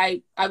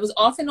was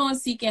off and on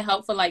seeking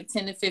help for like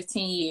 10 to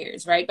 15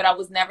 years, right? But I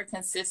was never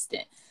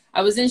consistent.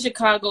 I was in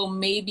Chicago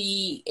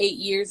maybe 8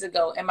 years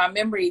ago and my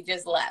memory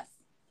just left.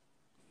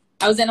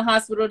 I was in the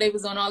hospital. They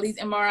was on all these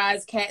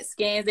MRIs, CAT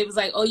scans. They was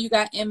like, oh, you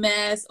got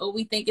MS. Oh,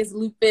 we think it's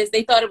lupus.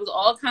 They thought it was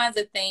all kinds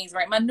of things,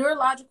 right? My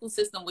neurological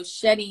system was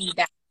shutting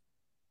down.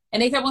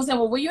 And they kept on saying,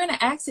 well, were you in an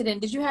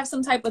accident? Did you have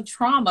some type of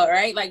trauma,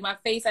 right? Like my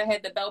face, I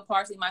had the Bell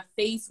palsy. My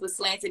face was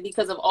slanted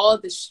because of all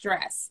the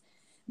stress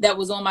that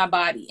was on my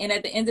body. And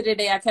at the end of the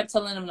day, I kept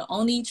telling them the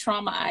only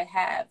trauma I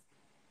have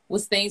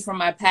was things from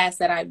my past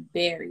that I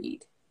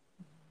buried.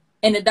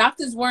 And the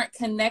doctors weren't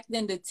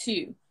connecting the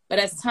two. But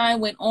as time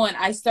went on,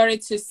 I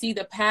started to see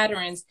the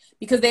patterns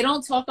because they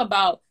don't talk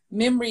about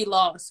memory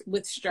loss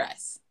with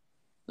stress.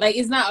 Like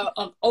it's not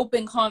an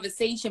open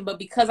conversation, but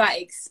because I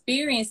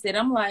experienced it,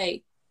 I'm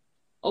like,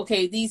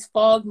 okay, these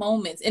fog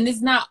moments, and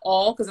it's not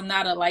all because I'm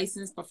not a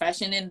licensed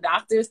profession in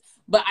doctors,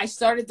 but I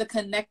started to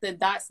connect the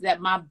dots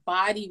that my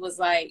body was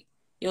like,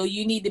 yo,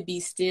 you need to be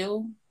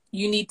still.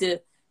 You need to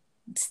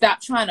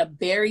stop trying to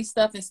bury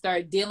stuff and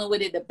start dealing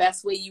with it the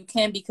best way you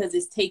can because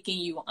it's taking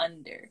you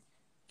under.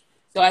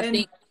 So I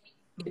think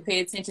to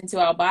pay attention to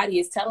our body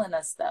is telling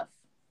us stuff.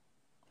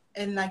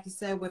 And like you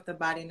said, with the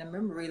body and the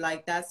memory,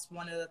 like that's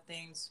one of the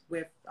things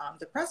with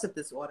depressive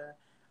disorder.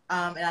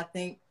 And I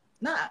think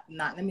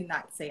let me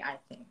not say I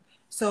think.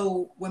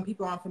 So when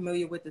people aren't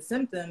familiar with the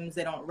symptoms,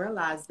 they don't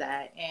realize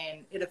that,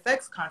 and it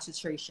affects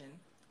concentration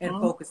and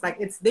focus. Like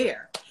it's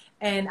there.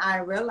 And I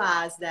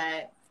realized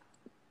that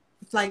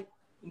it's like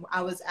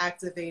I was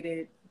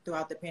activated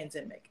throughout the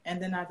pandemic,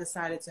 and then I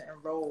decided to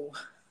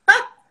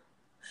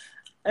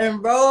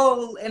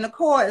enroll in a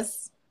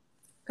course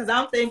because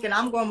I'm thinking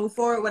I'm going to move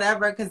forward,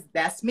 whatever, because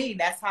that's me.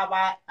 That's how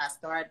I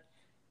start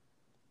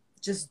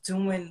just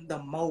doing the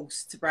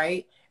most,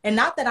 right? And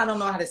not that I don't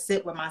know how to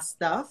sit with my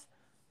stuff,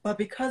 but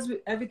because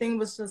everything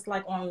was just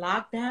like on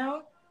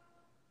lockdown,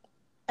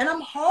 and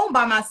I'm home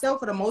by myself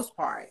for the most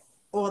part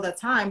all the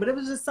time, but it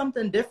was just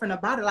something different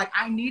about it. Like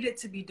I needed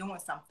to be doing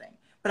something,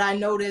 but I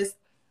noticed,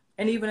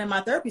 and even in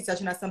my therapy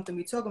session, that's something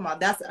we talk about.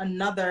 That's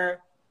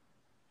another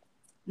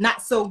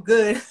not so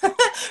good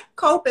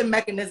coping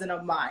mechanism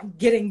of mine,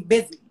 getting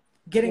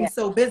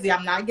so busy.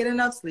 I'm not getting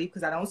enough sleep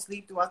because I don't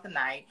sleep throughout the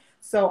night.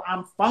 So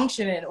I'm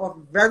functioning off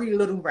very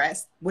little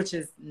rest, which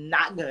is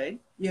not good.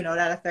 You know,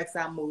 that affects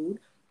our mood.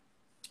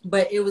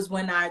 But it was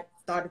when I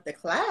started the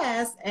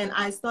class and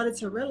I started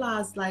to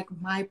realize like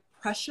my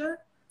pressure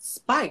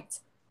spiked.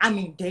 I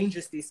mean,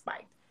 dangerously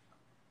spiked.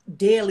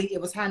 Daily,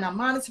 it was high, and I'm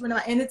monitoring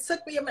it. And it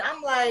took me,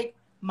 I'm like,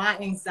 my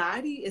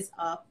anxiety is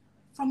up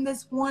from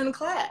this one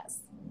class.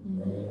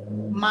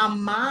 My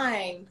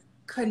mind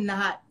could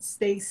not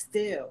stay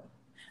still.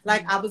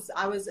 Like I was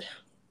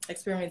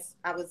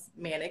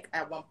manic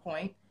at one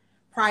point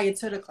prior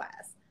to the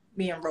class,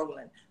 me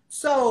enrolling.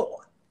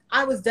 So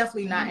I was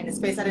definitely not in the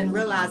space. I didn't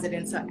realize it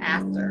until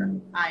after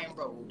I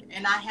enrolled.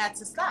 And I had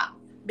to stop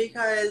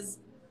because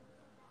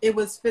it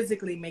was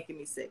physically making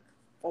me sick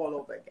all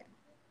over again.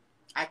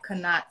 I could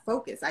not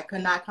focus. I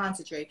could not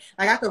concentrate.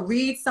 Like I could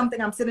read something,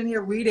 I'm sitting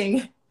here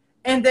reading,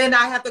 and then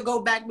I have to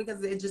go back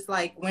because it just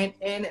like went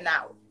in and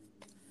out.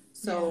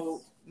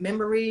 So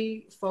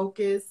memory,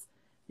 focus,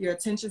 your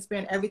attention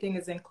span, everything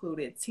is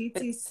included.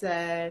 TT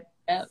said,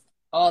 yep,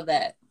 all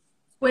that.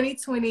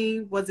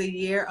 2020 was a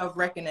year of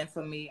reckoning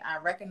for me. I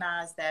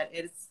recognized that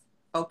it's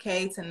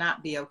okay to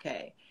not be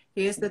okay.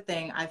 Here's the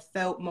thing. I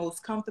felt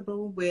most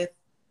comfortable with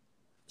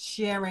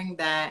sharing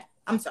that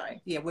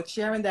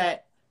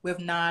with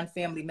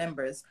non-family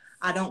members.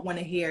 I don't want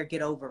to hear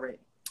get over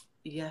it.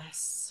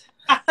 Yes.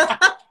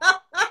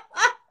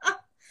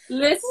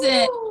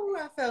 Listen. Ooh,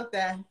 I felt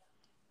that.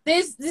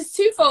 There's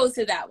twofold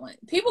to that one.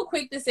 People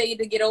quick to say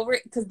to get over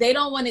it because they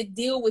don't want to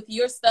deal with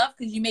your stuff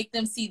because you make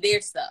them see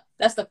their stuff.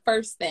 That's the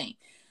first thing.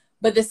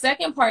 But the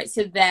second part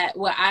to that,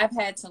 what I've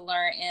had to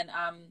learn, and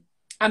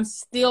I'm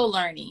still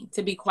learning,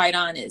 to be quite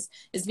honest,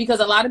 is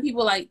because a lot of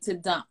people like to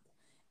dump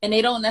and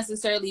they don't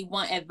necessarily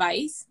want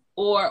advice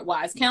or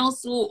wise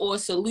counsel or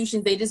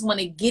solutions. They just want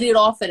to get it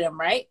off of them,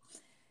 right?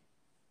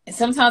 And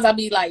sometimes I'll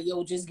be like,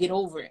 yo, just get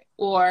over it.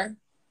 Or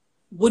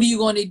what are you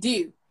going to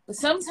do? But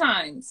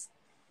sometimes,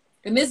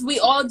 and we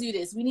all do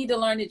this, we need to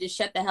learn to just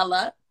shut the hell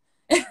up.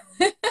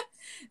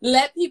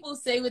 Let people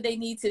say what they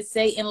need to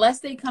say, unless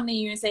they come to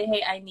you and say,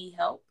 hey, I need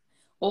help,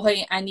 or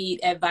hey, I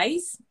need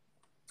advice.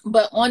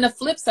 But on the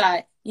flip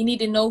side, you need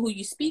to know who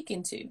you're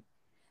speaking to.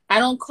 I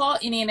don't call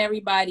any and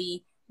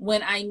everybody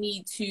when I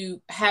need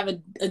to have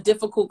a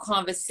difficult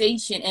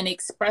conversation and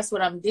express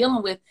what I'm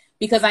dealing with,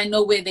 because I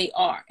know where they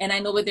are and I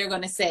know what they're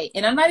going to say.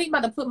 And I'm not even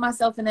about to put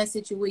myself in that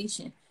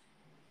situation.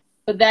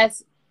 But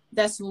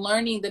that's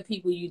learning the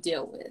people you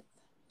deal with.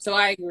 So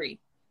I agree.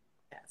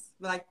 Yes,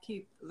 but I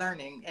keep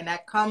learning. And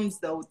that comes,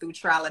 though, through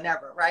trial and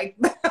error, right?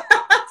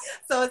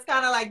 So it's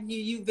kind of like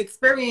you've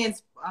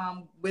experienced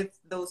with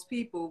those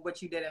people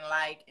what you didn't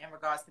like in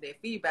regards to their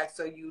feedback.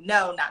 So you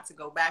know not to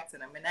go back to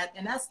them.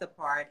 And that's the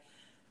part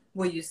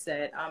where you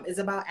said is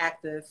about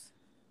active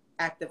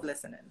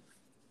listening.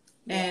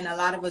 Yeah. And a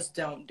lot of us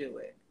don't do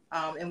it.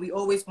 And we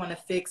always want to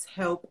fix,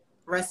 help,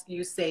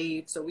 rescue,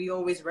 save. So we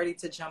always ready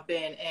to jump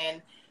in.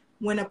 And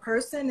when a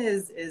person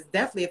is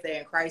definitely, if they're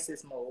in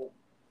crisis mode,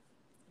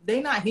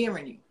 they're not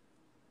hearing you.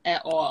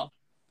 At all.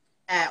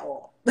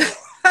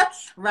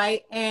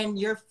 Right? And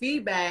your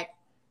feedback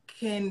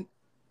can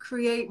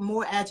create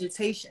more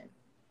agitation.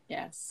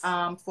 Yes.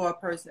 For a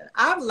person.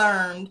 I've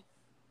learned,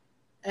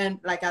 and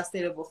like I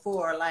stated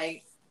before,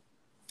 like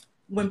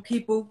when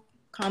people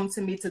come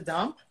to me to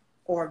dump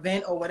or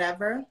vent or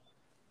whatever,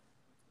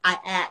 I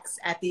ask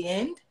at the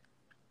end,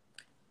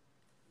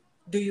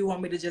 do you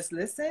want me to just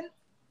listen?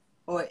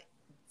 Or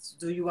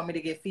do you want me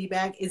to get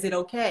feedback? Is it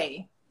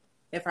okay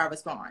if I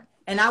respond?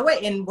 And I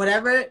wait, and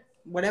whatever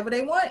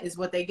they want is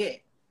what they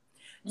get.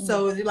 Mm-hmm.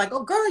 So they're like,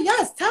 oh girl,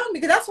 yes, tell me,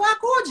 because that's why I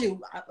called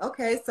you.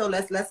 Okay, so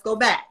let's go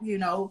back, you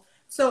know.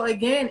 So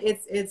again,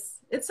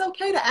 it's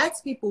okay to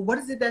ask people, what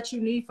is it that you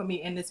need from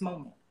me in this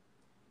moment?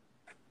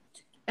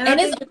 And I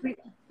And it's, think if we,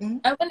 mhm.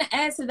 I want to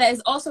add to that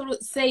is also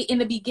to say in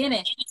the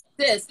beginning,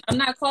 sis, I'm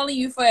not calling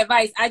you for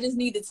advice. I just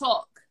need to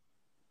talk.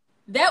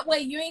 That way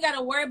you ain't got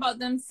to worry about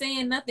them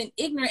saying nothing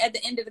ignorant at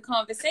the end of the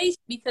conversation,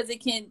 because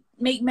it can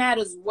make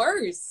matters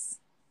worse.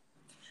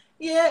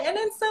 Yeah, and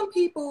then some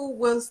people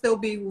will still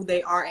be who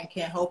they are and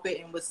can't help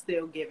it and will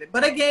still give it.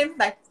 But again,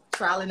 like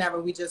trial and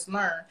error, we just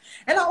learn.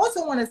 And I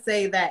also want to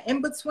say that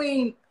in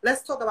between,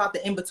 let's talk about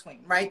the in between,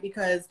 right?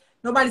 Because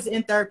nobody's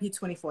in therapy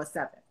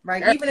 24/7,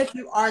 right? Even if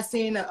you are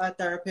seeing a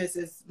therapist,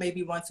 is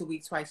maybe once a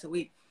week, twice a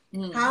week.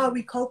 How are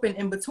we coping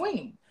in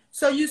between?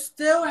 So you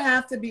still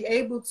have to be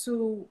able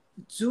to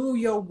do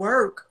your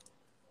work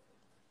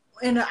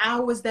in the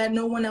hours that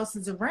no one else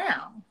is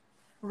around,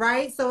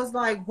 right? So it's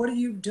like, what are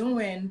you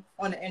doing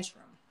on the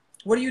interim?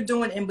 What are you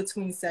doing in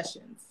between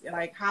sessions?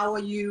 Like, how are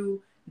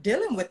you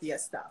dealing with your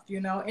stuff, you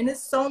know? And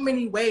there's so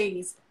many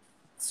ways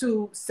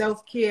to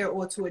self-care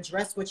or to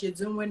address what you're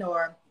doing,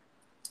 or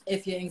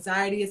if your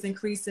anxiety is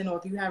increasing, or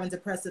if you're having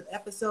depressive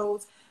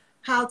episodes,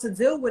 how to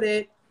deal with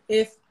it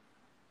if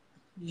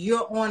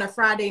you're on a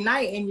Friday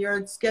night and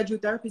your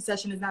scheduled therapy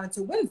session is not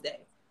until Wednesday.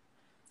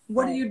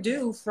 What do you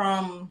do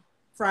from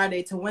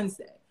Friday to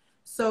Wednesday?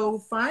 So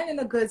finding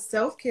a good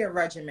self-care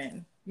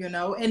regimen, you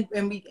know, and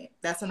we,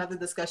 that's another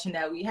discussion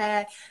that we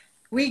had.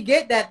 We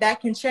get that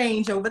can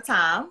change over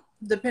time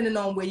depending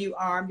on where you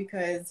are,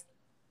 because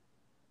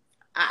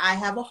I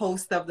have a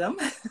host of them.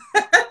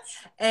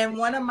 And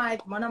one of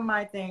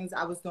my things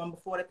I was doing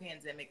before the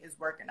pandemic is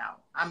working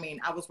out. I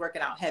mean, I was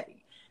working out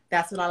heavy.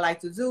 That's what I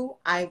like to do.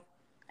 I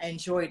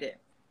enjoyed it.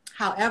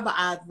 However,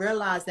 I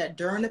realized that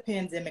during the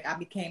pandemic, I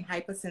became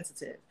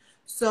hypersensitive.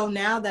 So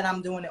now that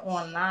I'm doing it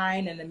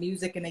online and the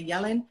music and the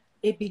yelling,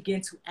 it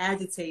began to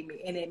agitate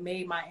me and it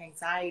made my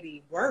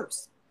anxiety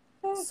worse.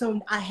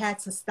 So I had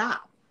to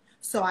stop.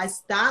 So I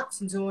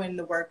stopped doing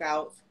the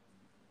workouts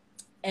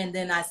and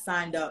then I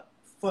signed up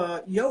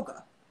for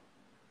yoga,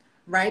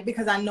 right?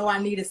 Because I know I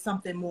needed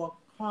something more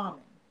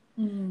calming.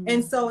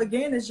 And so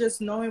again, it's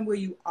just knowing where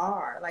you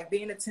are, like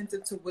being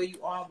attentive to where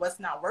you are and what's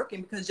not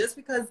working. Because just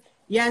because,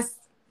 yes,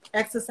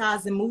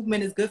 exercise and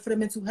movement is good for the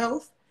mental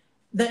health,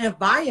 the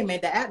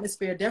environment, the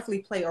atmosphere definitely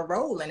play a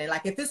role in it.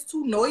 Like if it's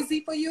too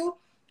noisy for you,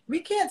 we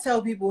can't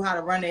tell people how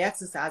to run their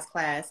exercise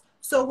class.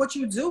 So what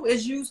you do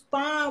is you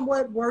find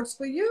what works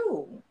for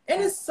you.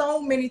 And there's so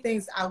many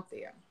things out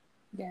there.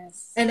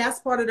 Yes. And that's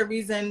part of the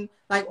reason,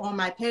 like on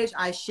my page,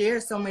 I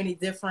share so many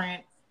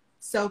different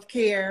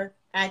self-care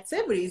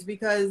activities,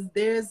 because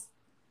there's,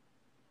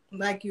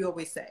 like you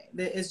always say,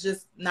 it's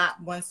just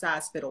not one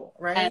size fit all,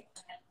 right?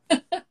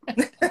 Sitting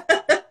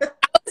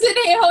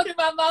here holding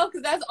my mouth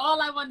because that's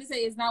all I wanted to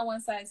say. Is not one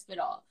size fit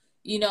all.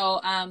 You know,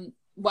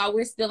 while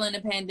we're still in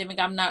the pandemic,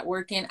 I'm not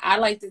working. I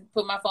like to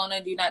put my phone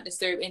on do not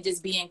disturb and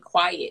just being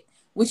quiet,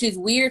 which is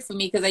weird for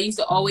me because I used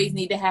to always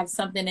need to have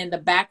something in the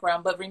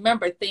background. But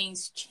remember,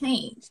 things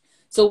change.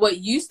 So what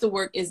used to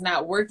work is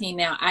not working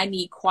now. I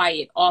need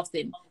quiet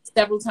often,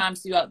 several times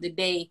throughout the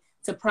day,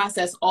 to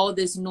process all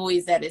this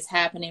noise that is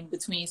happening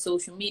between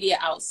social media,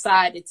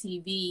 outside the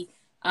TV,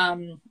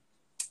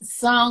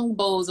 song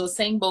bowls or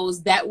sing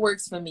bowls. That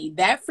works for me.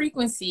 That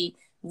frequency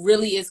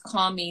really is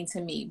calming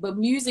to me. But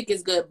music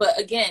is good. But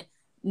again,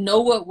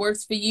 know what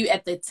works for you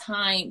at the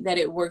time that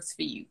it works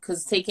for you.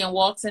 Because taking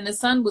walks in the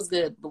sun was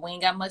good, but we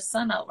ain't got much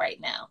sun out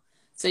right now.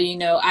 So, you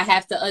know, I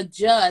have to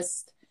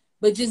adjust,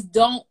 but just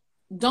don't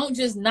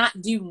just not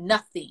do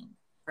nothing.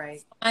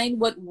 Right. Find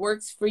what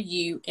works for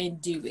you and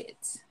do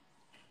it.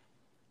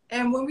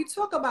 And when we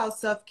talk about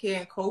self-care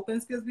and coping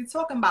skills, we're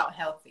talking about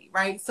healthy,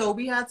 right? So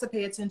we have to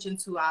pay attention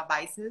to our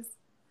vices,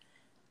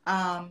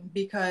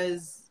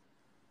 because,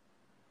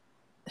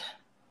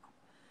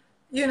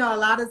 you know, a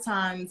lot of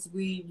times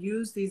we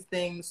use these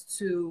things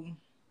to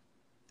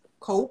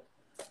cope,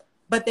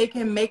 but they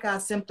can make our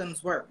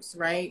symptoms worse,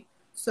 right?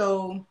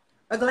 So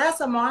a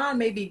glass of wine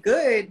may be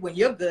good when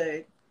you're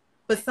good,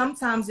 but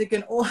sometimes it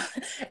can,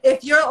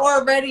 if you're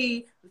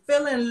already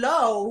feeling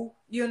low,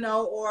 you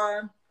know,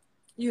 or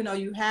you know,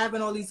 you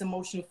having all these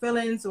emotional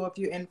feelings, or if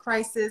you're in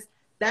crisis,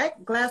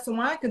 that glass of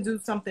wine can do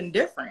something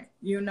different.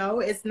 You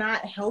know, it's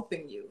not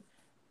helping you.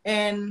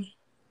 And,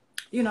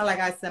 you know, like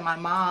I said, my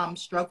mom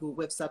struggled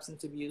with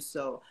substance abuse.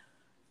 So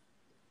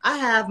I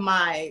have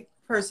my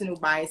personal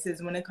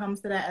biases when it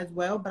comes to that as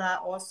well. But I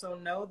also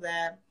know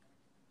that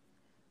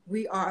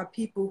we are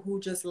people who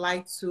just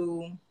like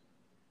to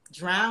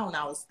drown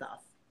our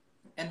stuff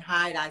and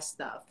hide our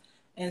stuff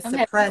and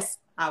suppress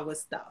our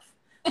stuff.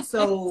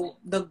 So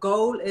the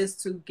goal is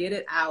to get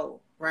it out,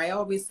 right? I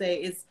always say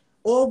it's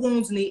all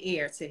wounds need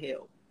air to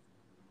heal.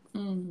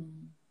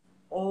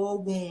 All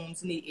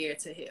wounds need air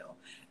to heal.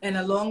 And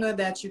the longer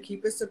that you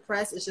keep it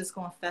suppressed, it's just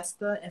going to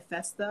fester and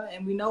fester.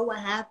 And we know what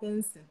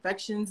happens.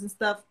 Infections and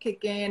stuff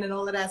kick in and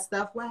all of that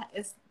stuff.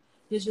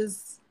 You're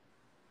just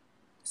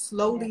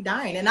slowly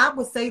dying. And I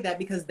would say that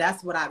because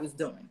that's what I was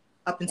doing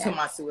up until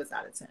my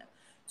suicide attempt.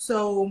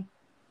 So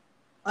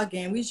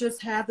again, we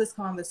just have this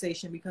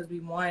conversation because we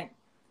want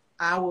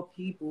our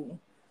people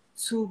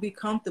to be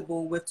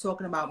comfortable with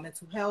talking about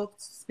mental health,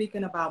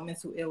 speaking about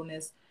mental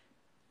illness.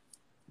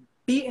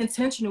 Be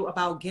intentional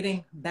about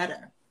getting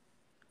better.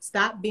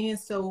 Stop being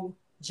so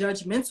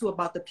judgmental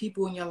about the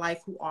people in your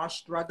life who are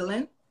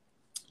struggling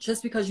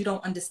just because you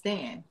don't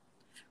understand,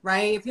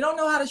 right? If you don't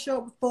know how to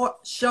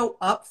show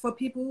up for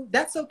people,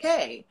 that's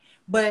okay.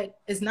 But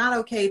it's not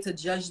okay to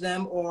judge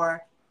them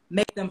or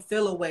make them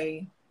feel a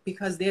way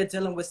because they're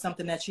dealing with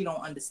something that you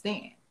don't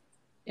understand.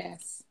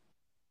 Yes.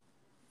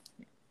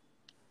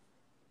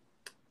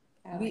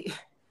 We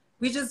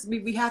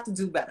have to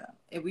do better.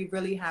 And we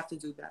really have to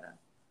do better.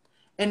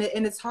 And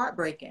it's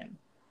heartbreaking,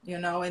 you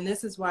know, and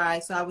this is why,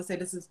 so I would say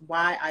this is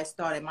why I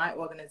started my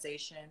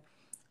organization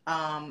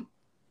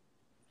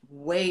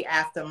way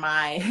after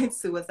my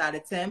suicide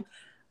attempt,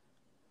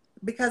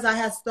 because I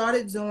had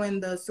started doing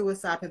the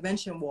suicide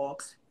prevention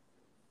walks,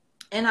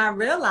 and I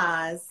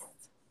realized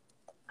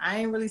I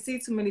ain't really see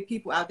too many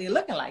people out there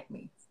looking like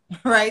me,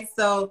 right?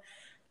 So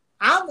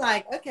I'm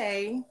like,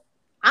 okay,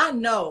 I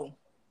know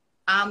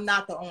I'm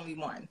not the only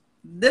one.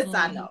 This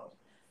I know.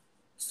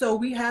 So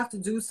we have to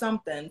do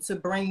something to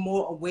bring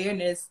more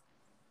awareness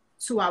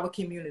to our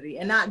community,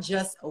 and not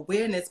just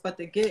awareness, but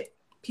to get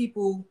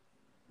people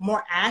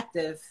more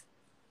active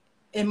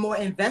and more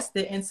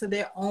invested into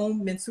their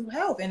own mental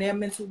health and their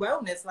mental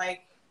wellness.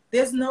 Like,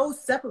 there's no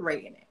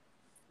separating it.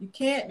 You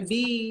can't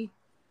be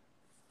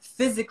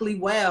physically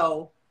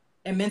well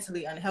and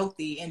mentally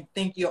unhealthy and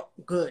think you're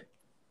good.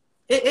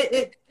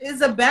 It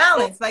is a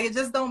balance. Like, it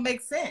just don't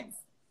make sense,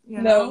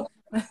 you know?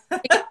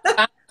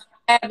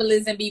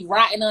 Fabulous and be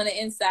rotten on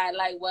the inside,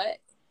 like what?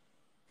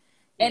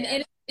 And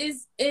it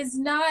is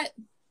not,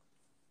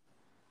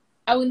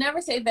 I would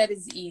never say that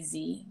it's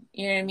easy.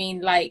 You know what I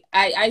mean? Like,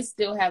 I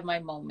still have my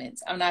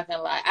moments. I'm not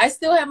gonna lie. I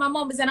still have my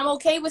moments, and I'm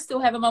okay with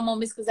still having my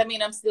moments, because I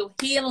mean, I'm still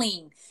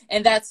healing,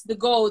 and that's the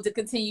goal, to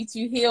continue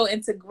to heal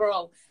and to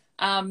grow.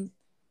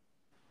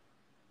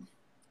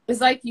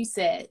 It's like you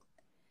said,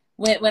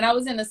 when I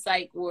was in the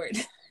psych ward,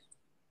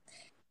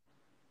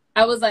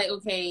 I was like,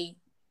 okay,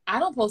 I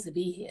don't supposed to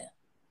be here.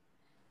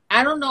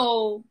 I don't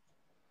know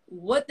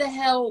what the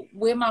hell,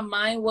 where my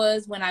mind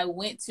was when I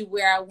went to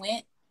where I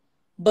went,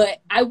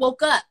 but I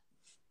woke up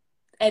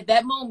at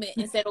that moment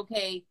and said,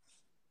 okay,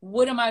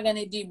 what am I going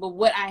to do? But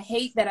what I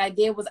hate that I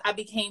did was I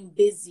became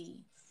busy.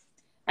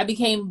 I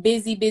became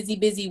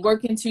busy,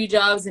 working 2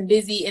 jobs and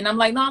busy. And I'm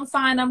like, no, I'm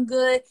fine. I'm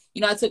good.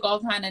 You know, I took all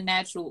kind of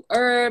natural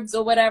herbs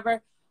or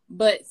whatever,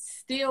 but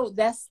still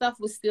that stuff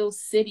was still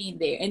sitting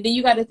there. And then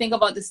you got to think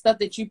about the stuff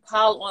that you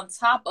pile on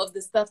top of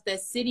the stuff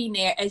that's sitting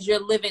there as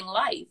you're living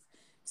life.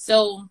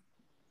 So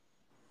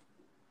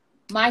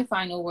my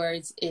final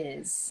words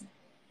is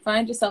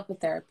find yourself a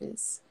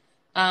therapist.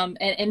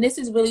 And this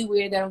is really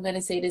weird that I'm going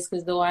to say this,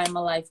 because though I am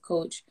a life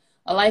coach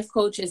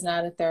is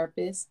not a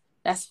therapist.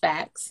 That's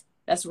facts.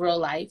 That's real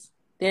life.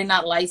 They're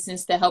not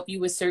licensed to help you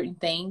with certain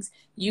things.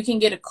 You can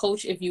get a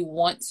coach if you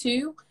want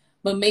to,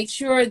 but make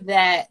sure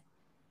that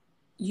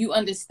you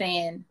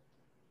understand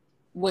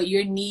what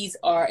your needs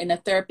are, and a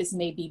therapist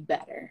may be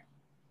better.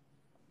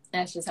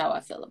 That's just how I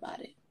feel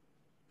about it.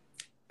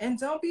 And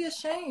don't be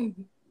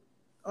ashamed.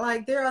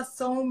 Like, there are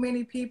so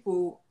many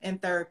people in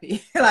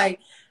therapy. Like,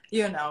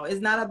 you know,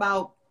 it's not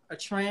about a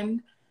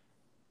trend.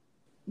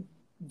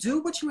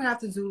 Do what you have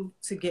to do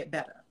to get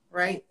better,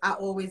 right?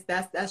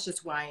 That's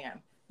just who I am.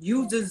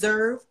 You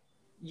deserve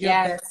your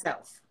best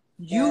self.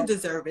 You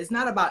deserve it. It's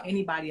not about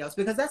anybody else,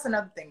 because that's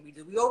another thing we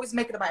do. We always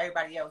make it about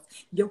everybody else.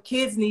 Your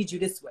kids need you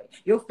this way.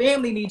 Your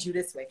family needs you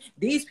this way.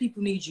 These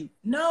people need you.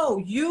 No,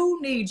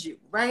 you need you,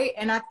 right?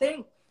 And I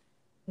think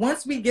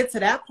once we get to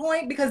that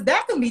point, because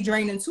that can be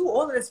draining too,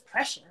 all of this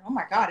pressure. Oh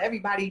my God,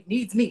 everybody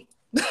needs me,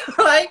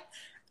 right?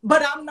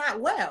 But I'm not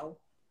well.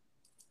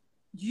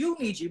 You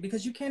need you,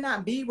 because you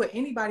cannot be what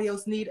anybody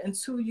else need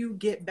until you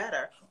get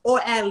better, or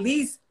at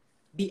least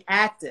be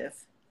active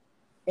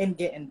in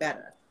getting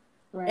better.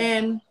 Right.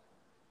 And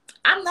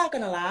I'm not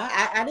gonna lie,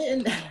 I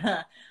didn't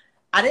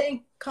I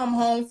didn't come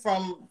home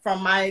from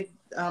my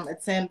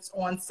attempts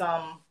on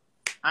some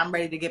I'm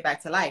ready to get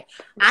back to life.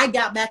 I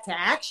got back to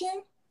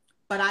action,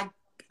 but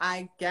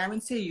I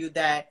guarantee you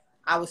that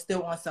I was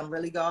still on some,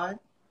 really, God,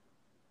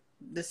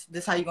 this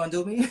how you gonna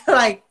do me?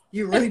 Like,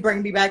 you really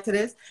bring me back to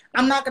this?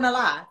 I'm not gonna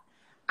lie,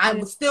 I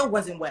still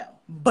wasn't well,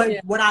 but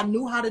what I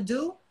knew how to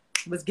do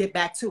was get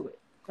back to it,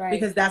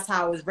 because that's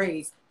how I was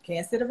raised.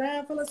 Can't sit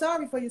around feeling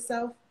sorry for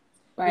yourself.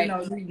 Right. You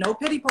know, no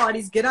pity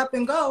parties, get up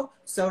and go.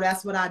 So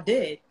that's what I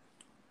did.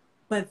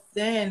 But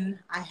then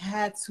I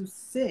had to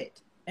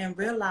sit and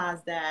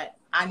realize that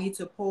I need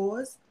to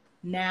pause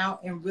now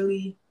and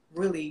really,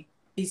 really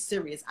be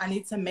serious. I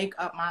need to make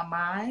up my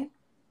mind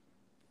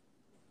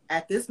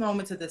at this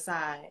moment to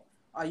decide,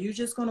 are you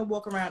just going to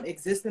walk around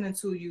existing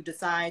until you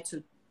decide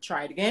to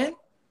try it again?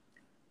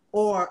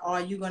 Or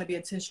are you going to be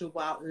intentional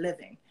about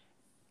living?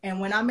 And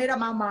when I made up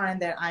my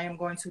mind that I am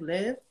going to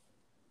live,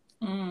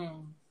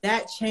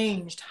 that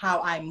changed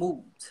how I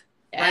moved.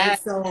 Right?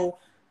 So,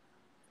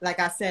 like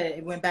I said,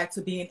 it went back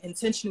to being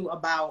intentional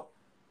about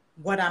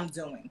what I'm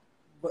doing,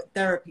 what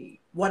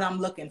therapy, what I'm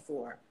looking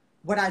for,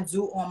 what I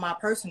do on my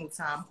personal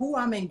time, who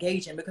I'm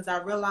engaging, because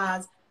I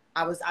realized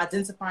I was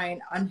identifying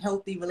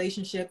unhealthy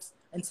relationships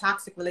and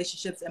toxic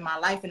relationships in my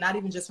life, and not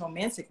even just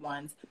romantic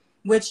ones,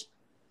 which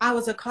I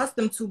was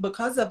accustomed to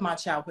because of my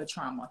childhood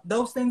trauma.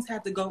 Those things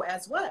had to go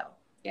as well.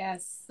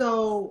 Yes.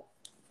 So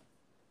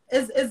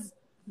it's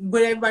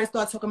when everybody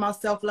starts talking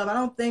about self-love, I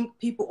don't think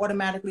people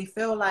automatically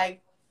feel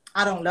like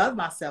I don't love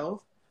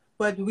myself,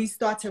 but we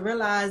start to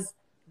realize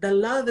the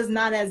love is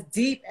not as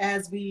deep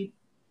as we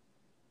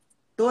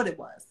thought it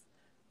was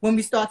when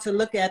we start to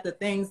look at the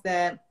things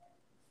that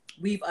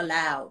we've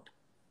allowed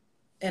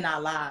in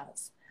our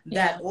lives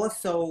that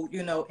also,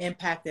 you know,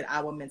 impacted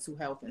our mental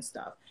health and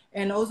stuff.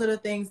 And those are the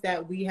things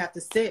that we have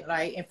to sit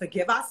like and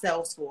forgive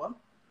ourselves for.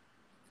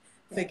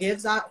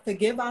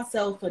 Forgive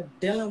ourselves for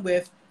dealing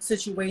with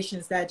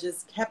situations that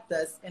just kept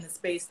us in a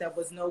space that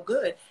was no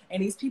good.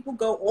 And these people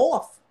go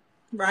off,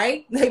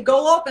 right? They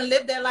go off and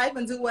live their life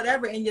and do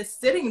whatever, and you're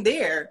sitting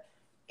there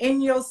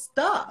in your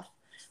stuff.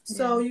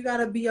 So you got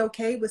to be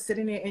okay with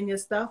sitting there in your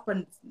stuff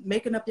and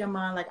making up your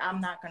mind like, I'm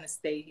not going to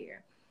stay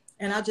here.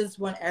 And I just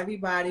want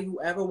everybody,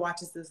 whoever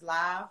watches this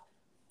live,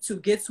 to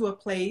get to a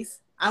place,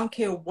 I don't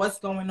care what's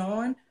going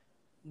on,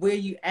 where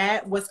you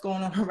at, what's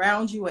going on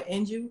around you or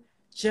in you,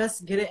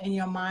 just get it in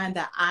your mind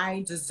that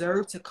I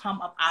deserve to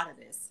come up out of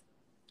this.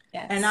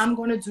 Yes. And I'm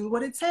going to do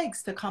what it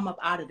takes to come up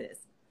out of this.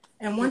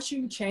 And once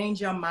you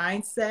change your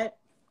mindset,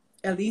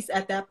 at least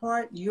at that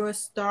part, you'll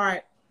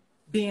start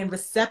being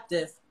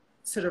receptive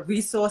to the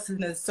resources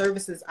and the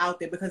services out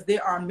there, because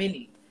there are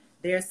many.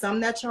 There are some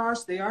that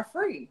charge, they are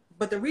free,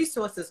 but the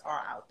resources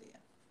are out there.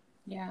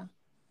 Yeah.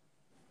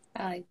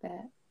 I like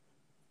that.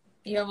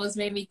 You almost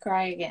made me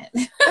cry again.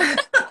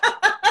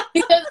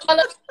 Because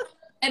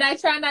and I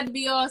try not to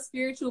be all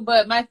spiritual,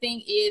 but my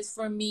thing is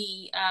for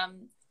me,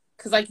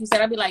 because like you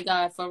said, I'd be like,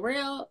 God, for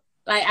real?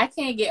 Like, I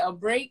can't get a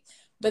break.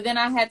 But then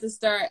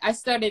I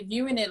started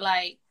viewing it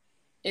like,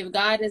 if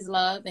God is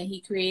love and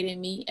he created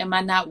me, am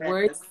I not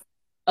worthy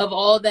of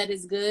all that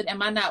is good?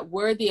 Am I not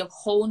worthy of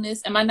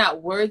wholeness? Am I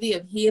not worthy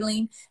of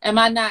healing? Am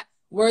I not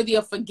worthy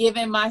of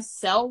forgiving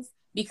myself?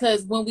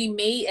 Because when we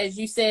made, as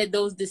you said,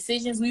 those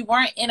decisions, we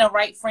weren't in a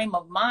right frame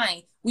of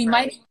mind. We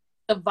might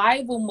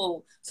survival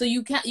mode. So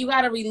you got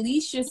to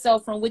release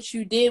yourself from what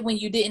you did when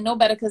you didn't know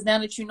better, because now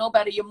that you know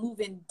better, you're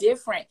moving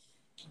different.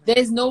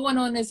 There's no one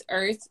on this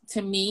earth,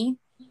 to me,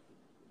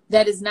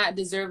 that is not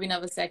deserving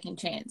of a second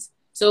chance.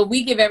 So if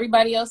we give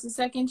everybody else a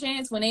second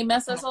chance, when they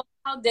mess us up,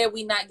 how dare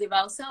we not give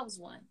ourselves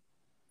one?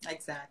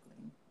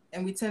 Exactly.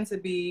 And we tend to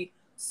be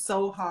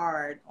so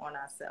hard on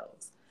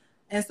ourselves.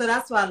 And so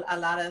that's why a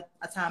lot of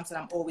times that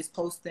I'm always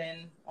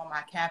posting on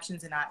my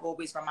captions, and I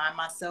always remind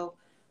myself,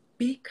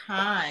 be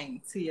kind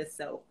to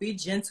yourself. Be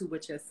gentle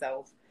with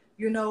yourself.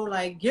 You know,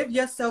 like, give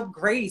yourself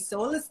grace.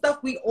 All this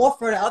stuff we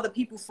offer to other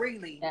people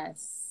freely.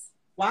 Yes.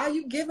 Why are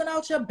you giving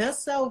out your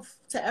best self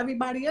to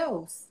everybody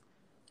else?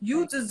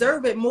 You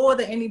deserve it more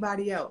than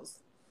anybody else.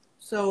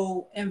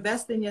 So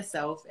invest in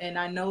yourself. And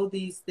I know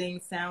these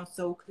things sound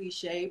so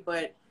cliche,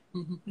 but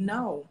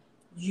no,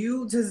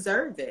 you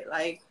deserve it.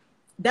 Like,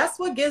 that's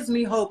what gives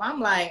me hope. I'm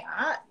like,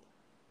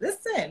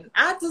 listen,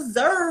 I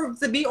deserve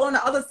to be on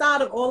the other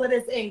side of all of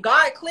this. And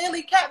God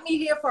clearly kept me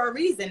here for a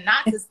reason,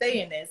 not to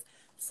stay in this.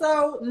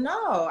 So,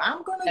 no,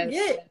 I'm going to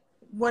get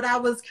what I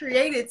was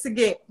created to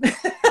get.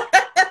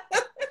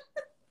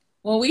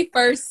 When we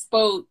first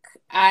spoke,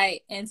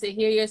 and to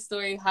hear your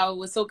story, how it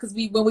was so, because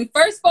when we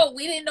first spoke,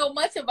 we didn't know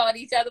much about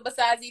each other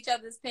besides each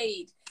other's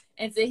page.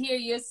 And to hear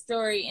your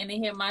story and to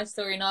hear my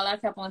story, and all I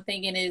kept on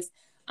thinking is,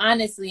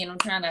 honestly, and I'm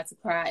trying not to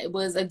cry, it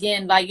was,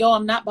 again, like, yo,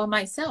 I'm not by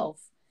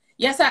myself.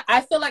 Yes, I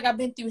feel like I've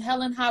been through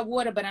hell and high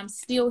water, but I'm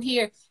still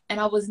here.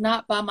 And I was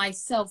not by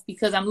myself,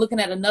 because I'm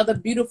looking at another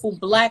beautiful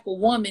Black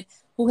woman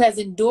who has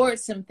endured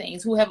some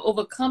things, who have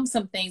overcome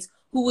some things,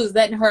 who was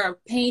letting her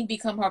pain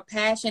become her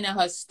passion and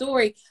her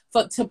story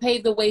to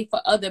pave the way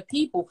for other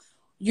people.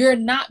 You're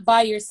not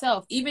by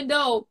yourself. Even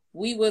though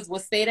we was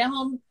stayed at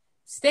home,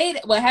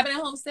 having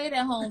at home, stayed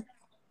at home.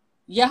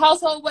 Your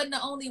household wasn't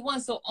the only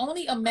one. So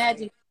only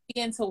imagine you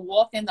begin to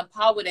walk in the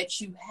power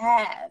that you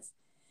have.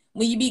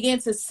 When you begin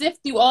to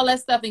sift through all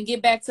that stuff and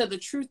get back to the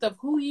truth of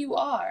who you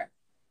are,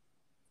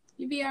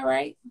 you be all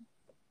right.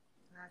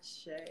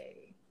 Ashe.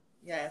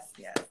 Yes,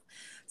 yes.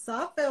 So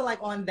I feel like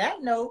on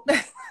that note,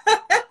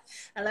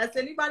 unless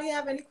anybody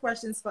have any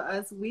questions for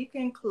us, we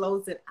can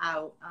close it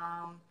out.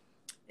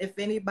 If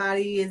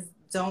anybody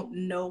don't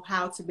know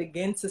how to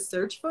begin to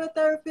search for a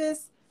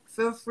therapist,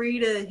 feel free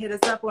to hit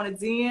us up on a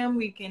DM.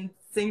 We can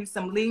send you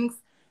some links.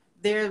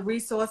 There are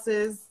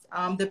resources,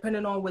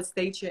 depending on what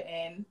state you're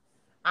in.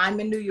 I'm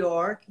in New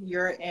York.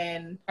 You're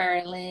in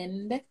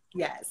Maryland.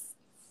 Yes.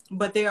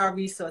 But there are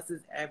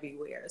resources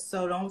everywhere.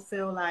 So don't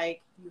feel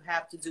like you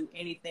have to do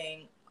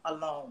anything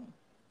alone.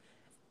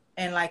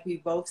 And like we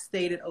both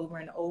stated over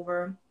and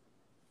over,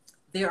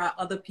 there are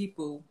other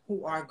people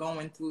who are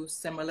going through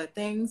similar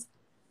things.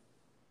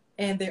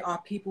 And there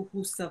are people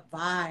who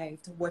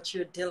survived what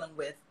you're dealing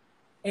with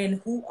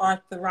and who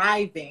are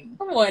thriving.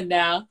 Come on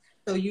now.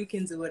 So you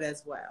can do it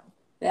as well.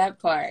 That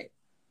part.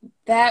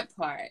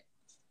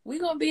 We're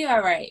going to be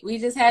all right. We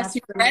just have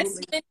to rest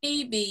Absolutely. when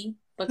need be,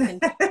 but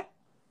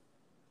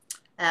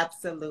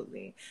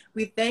Absolutely.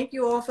 We thank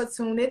you all for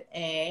tuning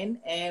in,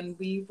 and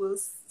we will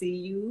see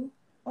you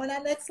on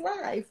our next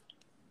live.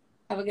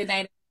 have a good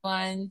night,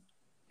 everyone.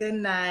 Good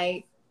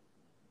night.